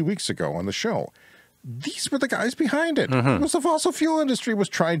about a few weeks ago on the show. These were the guys behind it. It was the fossil fuel industry was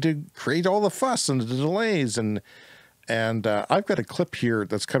trying to create all the fuss and the delays. And I've got a clip here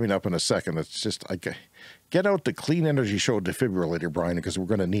that's coming up in a second. That's just, get out the Clean Energy Show defibrillator, Brian, because we're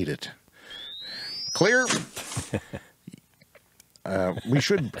going to need it. Clear? We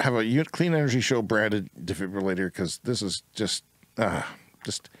should have a Clean Energy Show branded defibrillator because this is just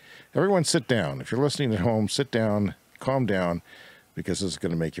everyone sit down. If you're listening at home, sit down. Calm down, because this is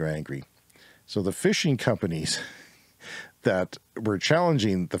going to make you angry. So the fishing companies that were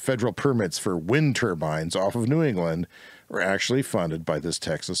challenging the federal permits for wind turbines off of New England were actually funded by this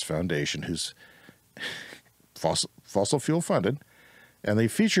Texas foundation, who's fossil fuel funded, and they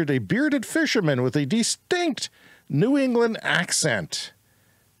featured a bearded fisherman with a distinct New England accent.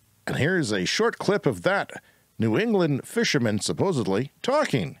 And here's a short clip of that New England fisherman supposedly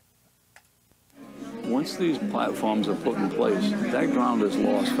talking. Once these platforms are put in place, that ground is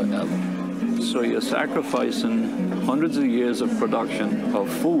lost forever. So you're sacrificing hundreds of years of production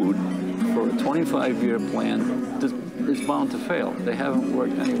of food for a 25-year plan that is bound to fail. They haven't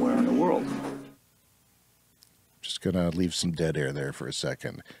worked anywhere in the world. Just going to leave some dead air there for a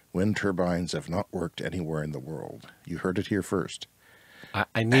second. Wind turbines have not worked anywhere in the world. You heard it here first.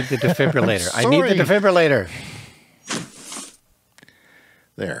 I need the defibrillator. I need the defibrillator.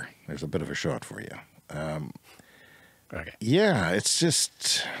 There's a bit of a shot for you. Okay. Yeah, it's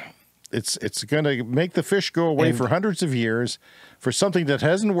just, it's going to make the fish go away for hundreds of years for something that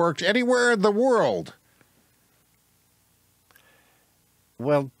hasn't worked anywhere in the world.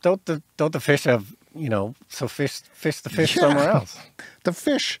 Well, don't the fish have, so fish the fish somewhere else. The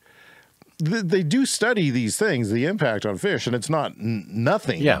fish, they do study these things, the impact on fish, and it's not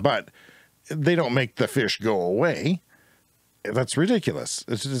nothing, but they don't make the fish go away. That's ridiculous.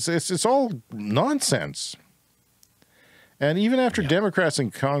 It's all nonsense. And even after Democrats in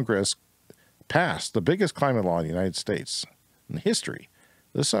Congress passed the biggest climate law in the United States in history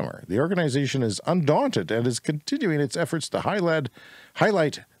this summer, the organization is undaunted and is continuing its efforts to highlight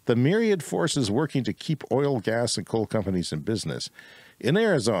the myriad forces working to keep oil, gas, and coal companies in business. In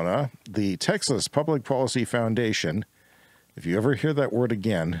Arizona, the Texas Public Policy Foundation, if you ever hear that word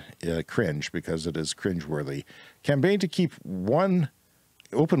again, cringe, because it is cringeworthy, campaigned to keep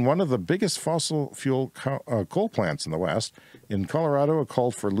open one of the biggest fossil fuel coal plants in the West. In Colorado, it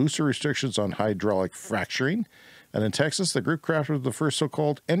called for looser restrictions on hydraulic fracturing. And in Texas, the group crafted the first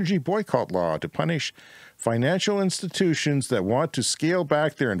so-called energy boycott law to punish financial institutions that want to scale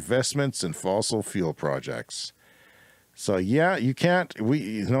back their investments in fossil fuel projects. So, yeah, you can't,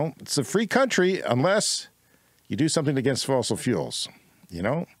 it's a free country unless you do something against fossil fuels.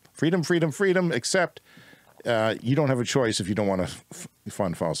 Freedom, freedom, freedom, except you don't have a choice if you don't want to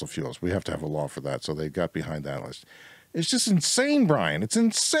fund fossil fuels. We have to have a law for that. So they got behind that list. It's just insane, Brian. It's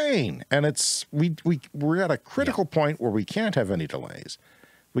insane. And we're at a critical point where we can't have any delays.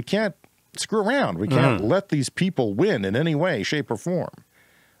 We can't screw around. We can't let these people win in any way, shape, or form.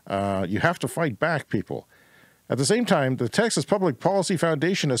 You have to fight back, people. At the same time, the Texas Public Policy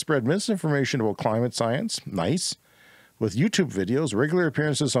Foundation has spread misinformation about climate science. Nice. With YouTube videos, regular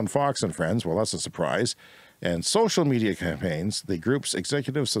appearances on Fox and Friends, well, that's a surprise, and social media campaigns, the group's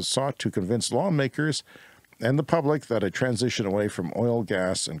executives have sought to convince lawmakers and the public that a transition away from oil,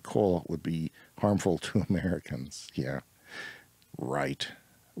 gas, and coal would be harmful to Americans. Yeah, right.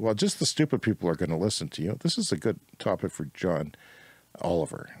 Well, just the stupid people are going to listen to you. This is a good topic for John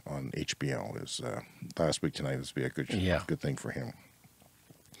Oliver on HBO. Last week tonight, this would be a good thing for him.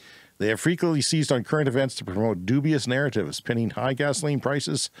 They have frequently seized on current events to promote dubious narratives, pinning high gasoline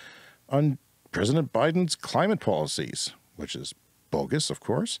prices on President Biden's climate policies, which is bogus, of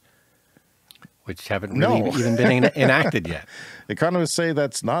course. Which haven't really even been enacted yet. Economists say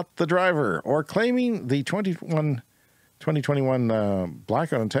that's not the driver, or claiming the 2021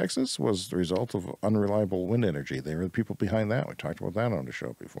 blackout in Texas was the result of unreliable wind energy. They were the people behind that. We talked about that on the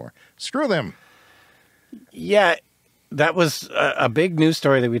show before. Screw them. Yeah, that was a big news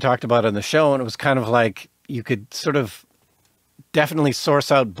story that we talked about on the show, and it was kind of like you could sort of definitely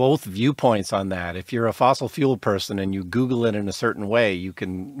source out both viewpoints on that. If you're a fossil fuel person and you Google it in a certain way, you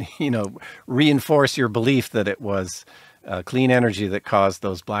can, reinforce your belief that it was clean energy that caused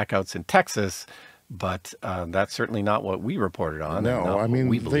those blackouts in Texas. But that's certainly not what we reported on. No, I mean,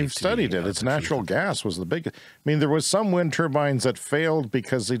 they've studied it. It's natural gas was the big. I mean, there was some wind turbines that failed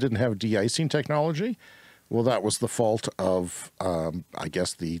because they didn't have de-icing technology. Well, that was the fault of, I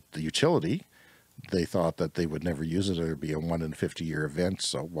guess, the utility. They thought that they would never use it. It would be a 1 in 50-year event.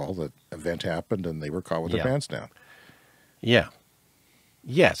 So, well, the event happened and they were caught with their pants down. Yeah.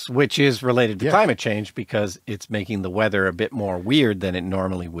 Yes, which is related to climate change because it's making the weather a bit more weird than it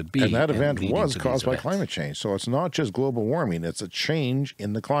normally would be. And that event was caused by climate change. So it's not just global warming. It's a change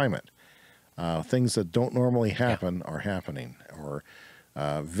in the climate. Things that don't normally happen are happening, or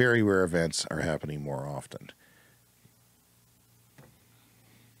very rare events are happening more often.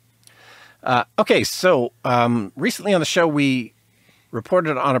 Okay, so recently on the show, we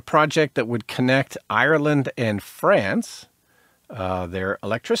reported on a project that would connect Ireland and France, their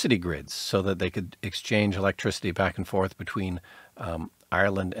electricity grids, so that they could exchange electricity back and forth between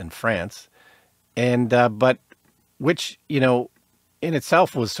Ireland and France. And but which, in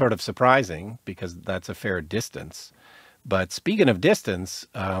itself was sort of surprising because that's a fair distance. But speaking of distance,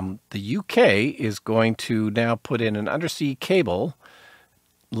 the UK is going to now put in an undersea cable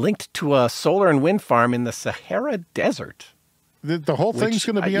linked to a solar and wind farm in the Sahara Desert. The whole thing's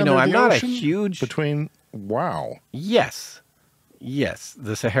going to be under the I'm not ocean a huge between. Wow. Yes,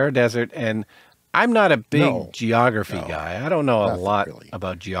 the Sahara Desert, and I'm not a big geography guy. I don't know a lot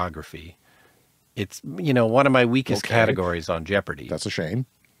about geography. It's one of my weakest categories on Jeopardy. That's a shame.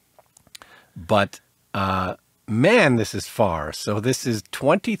 But man, this is far. So this is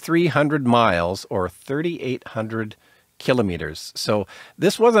 2,300 miles or 3,800 kilometers. So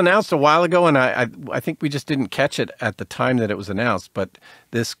this was announced a while ago, and I think we just didn't catch it at the time that it was announced. But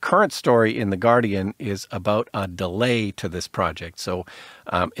this current story in The Guardian is about a delay to this project. So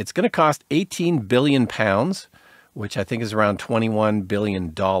it's going to cost £18 billion, which I think is around $21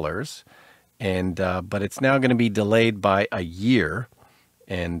 billion. And but it's now going to be delayed by a year,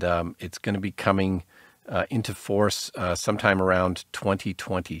 and it's going to be coming into force sometime around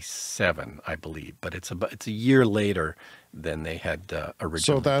 2027, I believe. But it's a year later than they had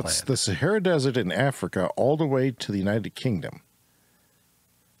originally planned. So that's the Sahara Desert in Africa all the way to the United Kingdom,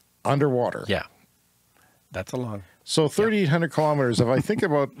 underwater. Yeah, that's a long. So 3,800 kilometers, if I think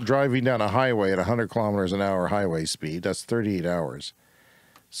about driving down a highway at 100 kilometers an hour highway speed, that's 38 hours.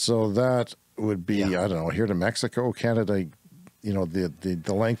 So that would be, I don't know, here to Mexico, Canada, you know,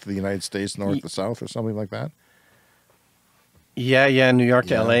 the length of the United States, north to south or something like that. Yeah, New York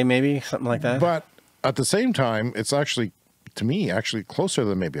to LA, maybe, something like that. But at the same time, it's actually, to me, actually closer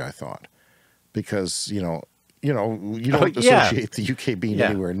than maybe I thought. Because, you don't associate the UK being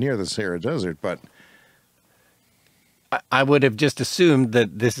anywhere near the Sahara Desert, but I would have just assumed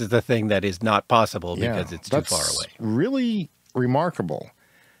that this is the thing that is not possible because it's too far away. Really remarkable.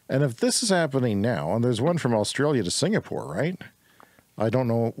 And if this is happening now, and there's one from Australia to Singapore, right? I don't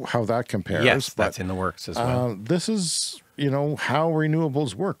know how that compares. Yes, that's in the works as well. This is, how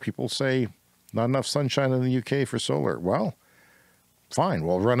renewables work. People say not enough sunshine in the UK for solar. Well, fine.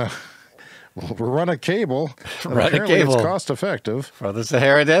 We'll run a cable. Apparently it's cost effective for the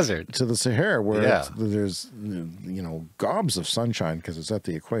Sahara Desert to the Sahara, where there's gobs of sunshine because it's at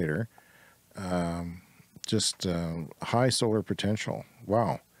the equator. Just high solar potential.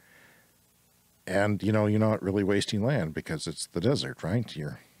 Wow. And you're not really wasting land because it's the desert, right?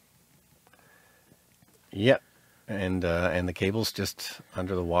 Yep. And the cable's just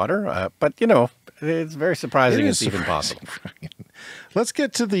under the water. But it's very surprising it's even possible. Right? Let's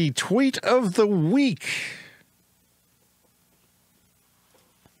get to the tweet of the week.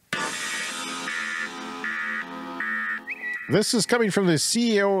 This is coming from the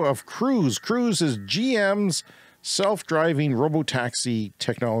CEO of Cruise. Cruise is GM's self-driving robotaxi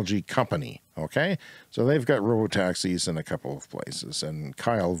technology company. Okay, so they've got robotaxis in a couple of places. And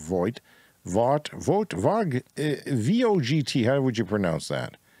Kyle Vogt, V-O-G-T, how would you pronounce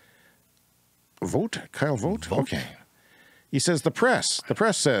that? Kyle Vogt? Okay. He says the press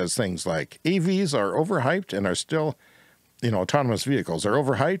says things like AVs are overhyped and are still, autonomous vehicles are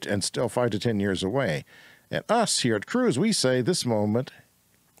overhyped and still 5 to 10 years away. And us here at Cruise, we say this moment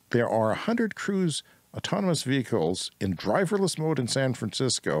there are 100 Cruise autonomous vehicles in driverless mode in San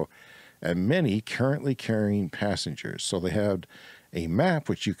Francisco, and many currently carrying passengers. So they have a map,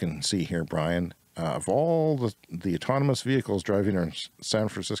 which you can see here, Brian, of all the autonomous vehicles driving in San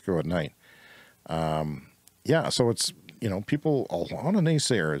Francisco at night. So it's, people, a lot of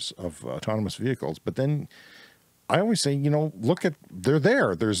naysayers of autonomous vehicles, but then I always say, look at, they're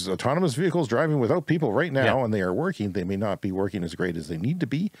there. There's autonomous vehicles driving without people right now, and they are working. They may not be working as great as they need to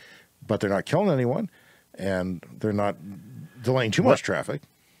be, but they're not killing anyone, and they're not delaying too much traffic.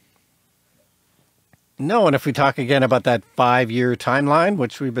 No, and if we talk again about that 5-year timeline,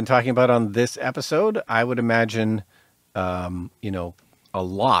 which we've been talking about on this episode, I would imagine, a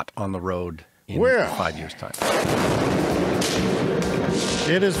lot on the road in 5 years' time.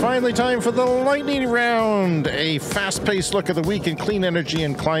 It is finally time for the lightning round, a fast-paced look at the week in clean energy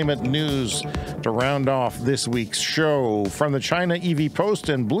and climate news to round off this week's show. From the China EV Post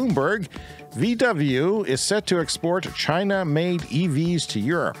and Bloomberg, VW is set to export China-made EVs to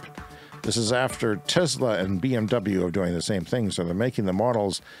Europe. This is after Tesla and BMW are doing the same thing, so they're making the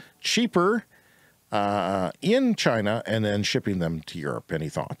models cheaper in China and then shipping them to Europe. Any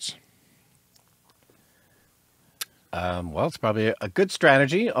thoughts? Well, it's probably a good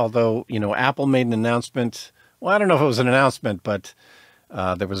strategy, although, Apple made an announcement. Well, I don't know if it was an announcement, but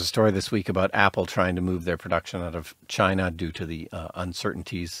there was a story this week about Apple trying to move their production out of China due to the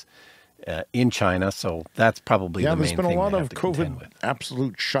uncertainties in China. So that's probably the main thing. Yeah, there's been a lot of COVID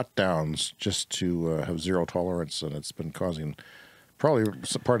absolute shutdowns just to have zero tolerance, and it's been causing probably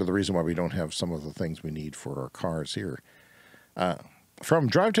part of the reason why we don't have some of the things we need for our cars here. From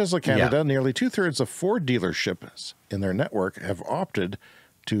Drive Tesla Canada, nearly 2/3 of Ford dealerships in their network have opted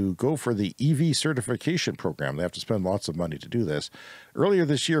to go for the EV certification program. They have to spend lots of money to do this. Earlier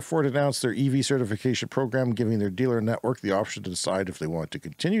this year, Ford announced their EV certification program, giving their dealer network the option to decide if they want to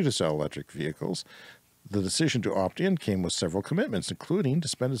continue to sell electric vehicles. The decision to opt in came with several commitments, including to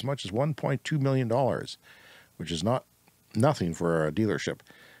spend as much as $1.2 million, which is nothing for a dealership,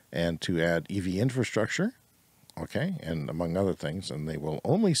 and to add EV infrastructure, and among other things, and they will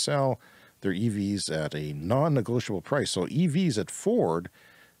only sell their EVs at a non-negotiable price. So EVs at Ford,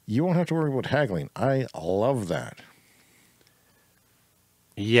 you won't have to worry about haggling. I love that.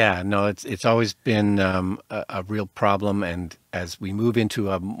 Yeah, no, it's always been a real problem, and as we move into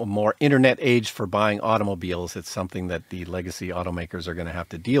a more internet age for buying automobiles, it's something that the legacy automakers are going to have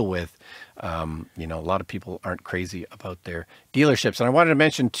to deal with. A lot of people aren't crazy about their dealerships, and I wanted to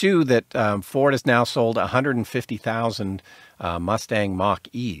mention too that Ford has now sold 150,000 Mustang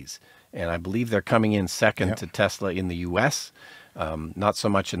Mach-E's, and I believe they're coming in second to Tesla in the U.S. Not so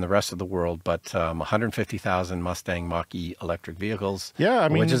much in the rest of the world, but 150,000 Mustang Mach-E electric vehicles. Yeah, I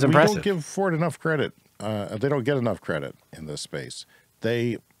mean, which is impressive. We don't give Ford enough credit. they don't get enough credit in this space.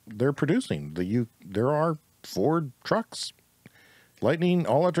 They're producing. There are Ford trucks, Lightning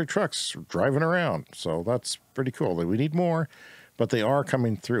all-electric trucks driving around. So that's pretty cool. We need more, but they are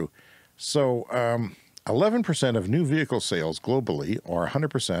coming through. So 11% of new vehicle sales globally are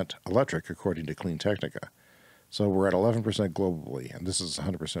 100% electric, according to Clean Technica. So we're at 11% globally, and this is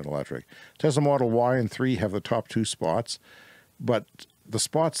 100% electric. Tesla Model Y and 3 have the top 2 spots, but the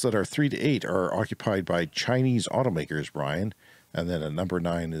spots that are 3 to 8 are occupied by Chinese automakers, Brian, and then at number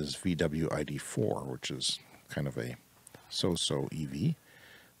 9 is VW ID4, which is kind of a so-so EV,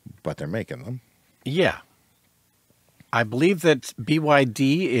 but they're making them. Yeah. I believe that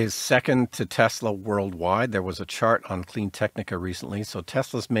BYD is second to Tesla worldwide. There was a chart on Clean Technica recently. So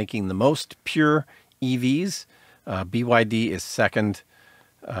Tesla's making the most pure EVs. BYD is second.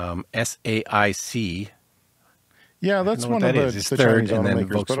 SAIC. Yeah, that's one of the third, Chinese and then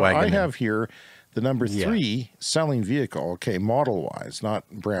automakers. But Volkswagen. I have here the number 3 selling vehicle. Okay, model-wise, not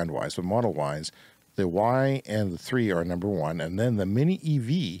brand-wise, but model-wise. The Y and the 3 are number 1, and then the Mini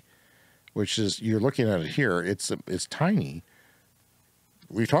EV, which is, you're looking at it here, it's tiny.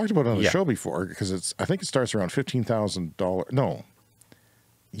 We talked about it on the show before, because I think it starts around $15,000. No,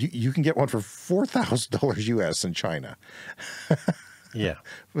 you can get one for $4,000 US in China. Yeah,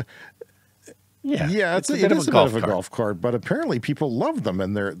 it's a bit of a golf cart, but apparently people love them,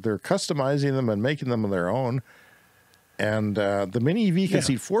 and they're customizing them and making them their own. And the Mini EV can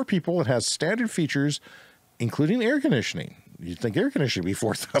seat 4 people. It has standard features, including air conditioning. You'd think air conditioning would be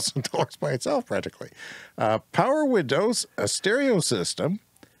 $4,000 by itself, practically. Power windows, a stereo system,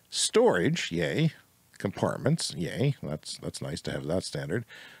 storage, yay. Compartments, yay. That's nice to have that standard.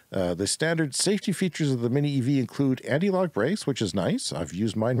 The standard safety features of the Mini EV include anti-lock brakes, which is nice. I've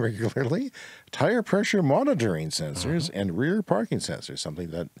used mine regularly. Tire pressure monitoring sensors and rear parking sensors, something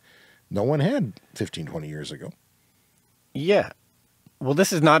that no one had 15, 20 years ago. Yeah. Well,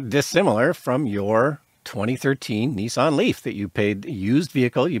 this is not dissimilar from your 2013 Nissan Leaf that you paid, used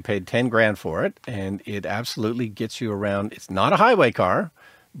vehicle, you paid 10 grand for it, and it absolutely gets you around. It's not a highway car,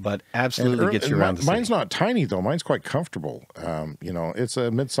 but absolutely gets you around the city. Mine's not tiny, though. Mine's quite comfortable. You know, it's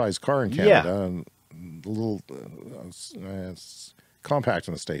a mid-sized car in Canada, and a little it's compact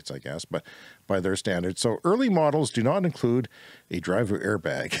in the States, I guess, but by their standards. So early models do not include a driver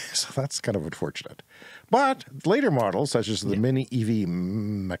airbag, so that's kind of unfortunate. But later models, such as the Mini EV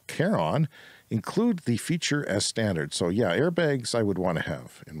Macaron, include the feature as standard. So yeah, airbags I would want to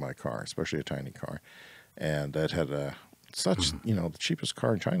have in my car, especially a tiny car. And that had such, you know, the cheapest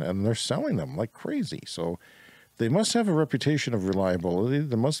car in China, and they're selling them like crazy. So they must have a reputation of reliability.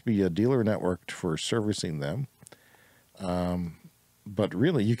 There must be a dealer network for servicing them. But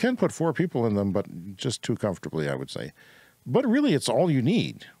really, you can put 4 people in them, but just too comfortably, I would say. But really, it's all you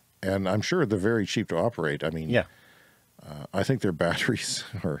need. And I'm sure they're very cheap to operate. I mean, I think their batteries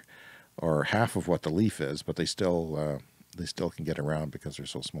are half of what the Leaf is, but they still can get around because they're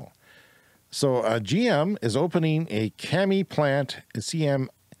so small. So GM is opening a CMI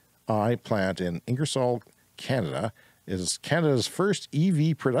plant in Ingersoll, Canada. It is Canada's first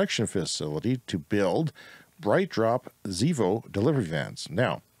EV production facility to build BrightDrop Zevo delivery vans.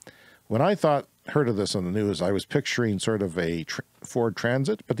 Now, when I heard of this on the news, I was picturing sort of a Ford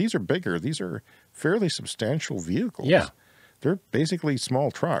Transit, but these are bigger. These are fairly substantial vehicles. Yeah. They're basically small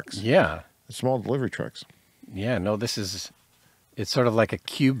trucks. Yeah. Small delivery trucks. Yeah, no, it's sort of like a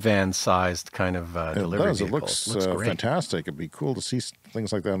cube van sized kind of delivery vehicle. It looks fantastic. It'd be cool to see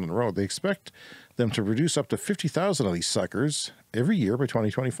things like that on the road. They expect them to produce up to 50,000 of these suckers every year by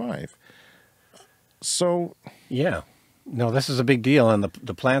 2025. So yeah, no, this is a big deal, and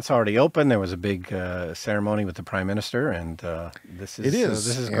the plant's already open. There was a big ceremony with the Prime Minister, and this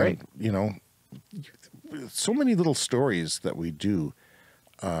is great. You know, so many little stories that we do.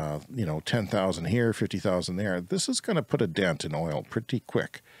 You know, 10,000 here, 50,000 there. This is going to put a dent in oil pretty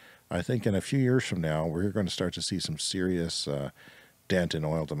quick. I think in a few years from now, we're going to start to see some serious dent in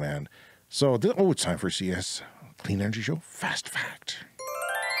oil demand. So, it's time for CS Clean Energy Show Fast Fact.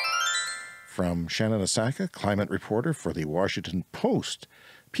 From Shannon Asaka, climate reporter for the Washington Post.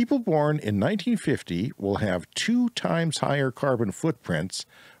 People born in 1950 will have 2 times higher carbon footprints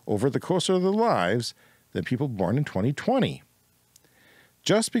over the course of their lives than people born in 2020.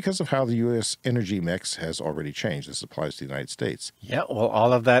 Just because of how the U.S. energy mix has already changed. This applies to the United States. Yeah, well,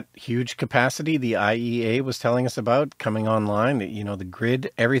 all of that huge capacity the IEA was telling us about coming online, you know, the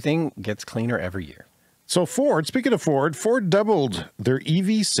grid, everything gets cleaner every year. So speaking of Ford doubled their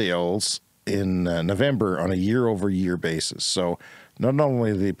EV sales in November on a year-over-year basis. So not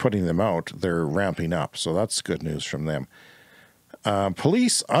only are they putting them out, they're ramping up. So that's good news from them.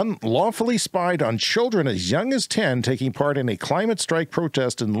 Police unlawfully spied on children as young as 10 taking part in a climate strike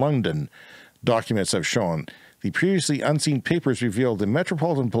protest in London, documents have shown. The previously unseen papers revealed the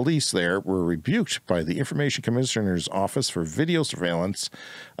Metropolitan Police there were rebuked by the Information Commissioner's Office for video surveillance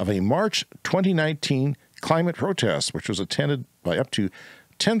of a March 2019 climate protest, which was attended by up to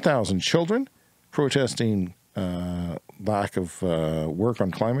 10,000 children protesting lack of work on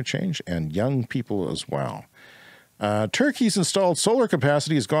climate change and young people as well. Turkey's installed solar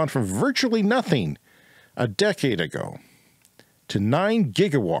capacity has gone from virtually nothing a decade ago to 9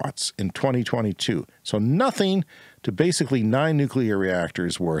 gigawatts in 2022. So nothing to basically 9 nuclear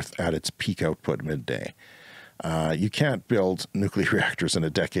reactors worth at its peak output midday. You can't build nuclear reactors in a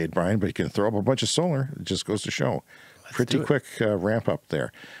decade, Brian, but you can throw up a bunch of solar. It just goes to show. Pretty quick ramp up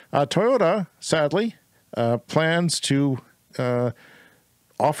there. Toyota, sadly, plans to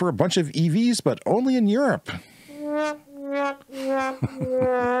offer a bunch of EVs, but only in Europe.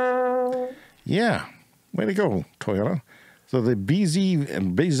 Yeah, way to go, Toyota. So the BZ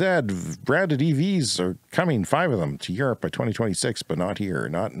and BZ branded EVs are coming, 5 of them, to Europe by 2026, but not here,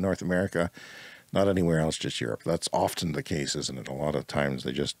 not in North America, not anywhere else, just Europe. That's often the case, isn't it? A lot of times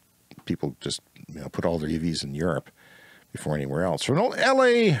people just put all their EVs in Europe before anywhere else. From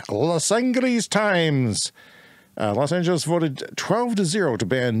LA, Los Angeles Times. Los Angeles voted 12-0 to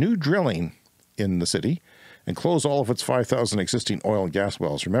ban new drilling in the city and close all of its 5,000 existing oil and gas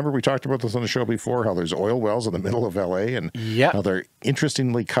wells. Remember, we talked about this on the show before, how there's oil wells in the middle of L.A. and how they're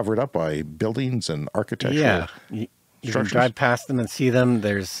interestingly covered up by buildings and architectural structures. You can drive past them and see them.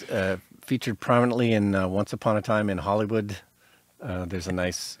 There's featured prominently in Once Upon a Time in Hollywood. There's a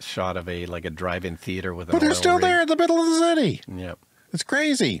nice shot of a drive-in theater with an But they're oil still rig. there in the middle of the city. Yep. It's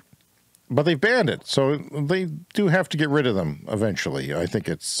crazy. But they've banned it, so they do have to get rid of them eventually. I think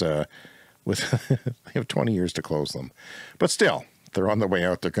it's they have 20 years to close them. But still, they're on the way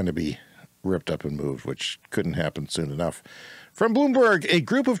out. They're going to be ripped up and moved, which couldn't happen soon enough. From Bloomberg, a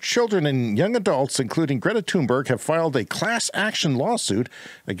group of children and young adults, including Greta Thunberg, have filed a class action lawsuit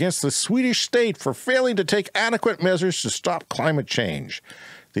against the Swedish state for failing to take adequate measures to stop climate change.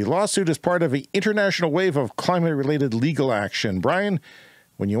 The lawsuit is part of an international wave of climate-related legal action. Brian,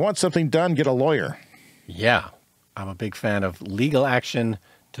 when you want something done, get a lawyer. Yeah, I'm a big fan of legal action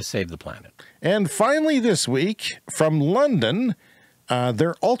to save the planet. And finally this week, from London,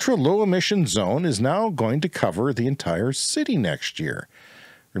 their ultra-low emission zone is now going to cover the entire city next year.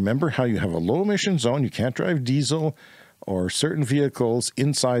 Remember how you have a low emission zone, you can't drive diesel or certain vehicles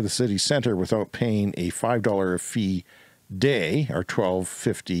inside the city center without paying a $5 fee day, or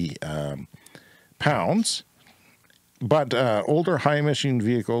 £12.50 pounds. But older high-emission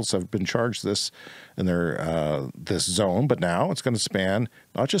vehicles have been charged this in their this zone, but now it's going to span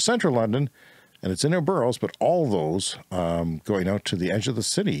not just central London, and it's in their boroughs, but all those going out to the edge of the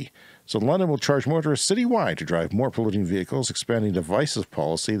city. So London will charge motorists citywide to drive more polluting vehicles, expanding divisive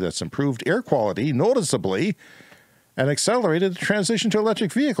policy that's improved air quality noticeably and accelerated the transition to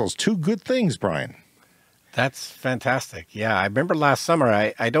electric vehicles. 2 good things, Brian. That's fantastic. Yeah, I remember last summer,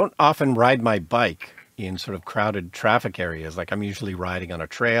 I don't often ride my bike in sort of crowded traffic areas. Like I'm usually riding on a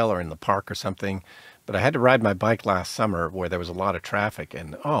trail or in the park or something. But I had to ride my bike last summer where there was a lot of traffic.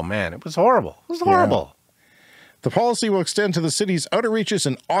 And, oh, man, it was horrible. It was horrible. Yeah. The policy will extend to the city's outer reaches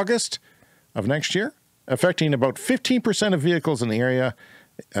in August of next year, affecting about 15% of vehicles in the area,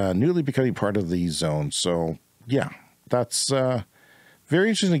 newly becoming part of the zone. So, yeah, that's very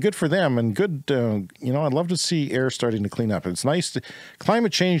interesting. Good for them. And good, I'd love to see air starting to clean up. It's nice.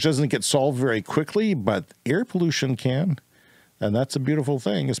 Climate change doesn't get solved very quickly, but air pollution can. And that's a beautiful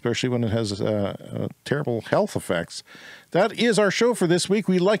thing, especially when it has terrible health effects. That is our show for this week.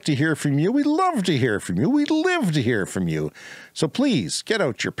 We like to hear from you. We love to hear from you. We live to hear from you. So please get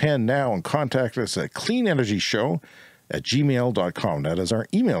out your pen now and contact us at cleanenergyshow@gmail.com. That is our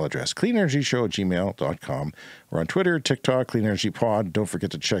email address, cleanenergyshow@gmail.com. We're on Twitter, TikTok, Clean Energy Pod. Don't forget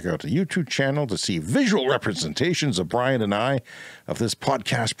to check out the YouTube channel to see visual representations of Brian and I of this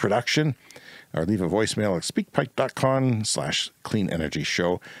podcast production. Or leave a voicemail at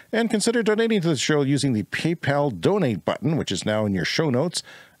speakpipe.com/cleanenergyshow. And consider donating to the show using the PayPal donate button, which is now in your show notes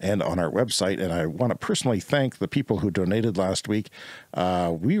and on our website. And I want to personally thank the people who donated last week.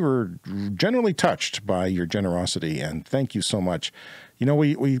 We were generally touched by your generosity, and thank you so much. You know,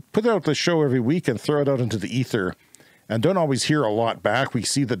 we put out the show every week and throw it out into the ether and don't always hear a lot back. We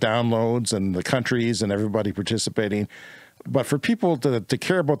see the downloads and the countries and everybody participating. But for people to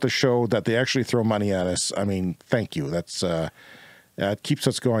care about the show, that they actually throw money at us, I mean, thank you. That's it keeps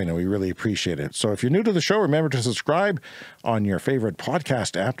us going, and we really appreciate it. So if you're new to the show, remember to subscribe on your favorite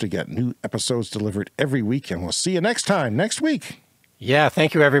podcast app to get new episodes delivered every week. And we'll see you next week. Yeah,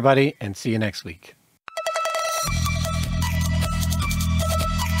 thank you, everybody, and see you next week.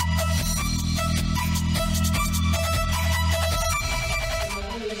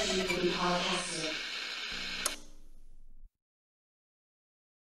 Podcast.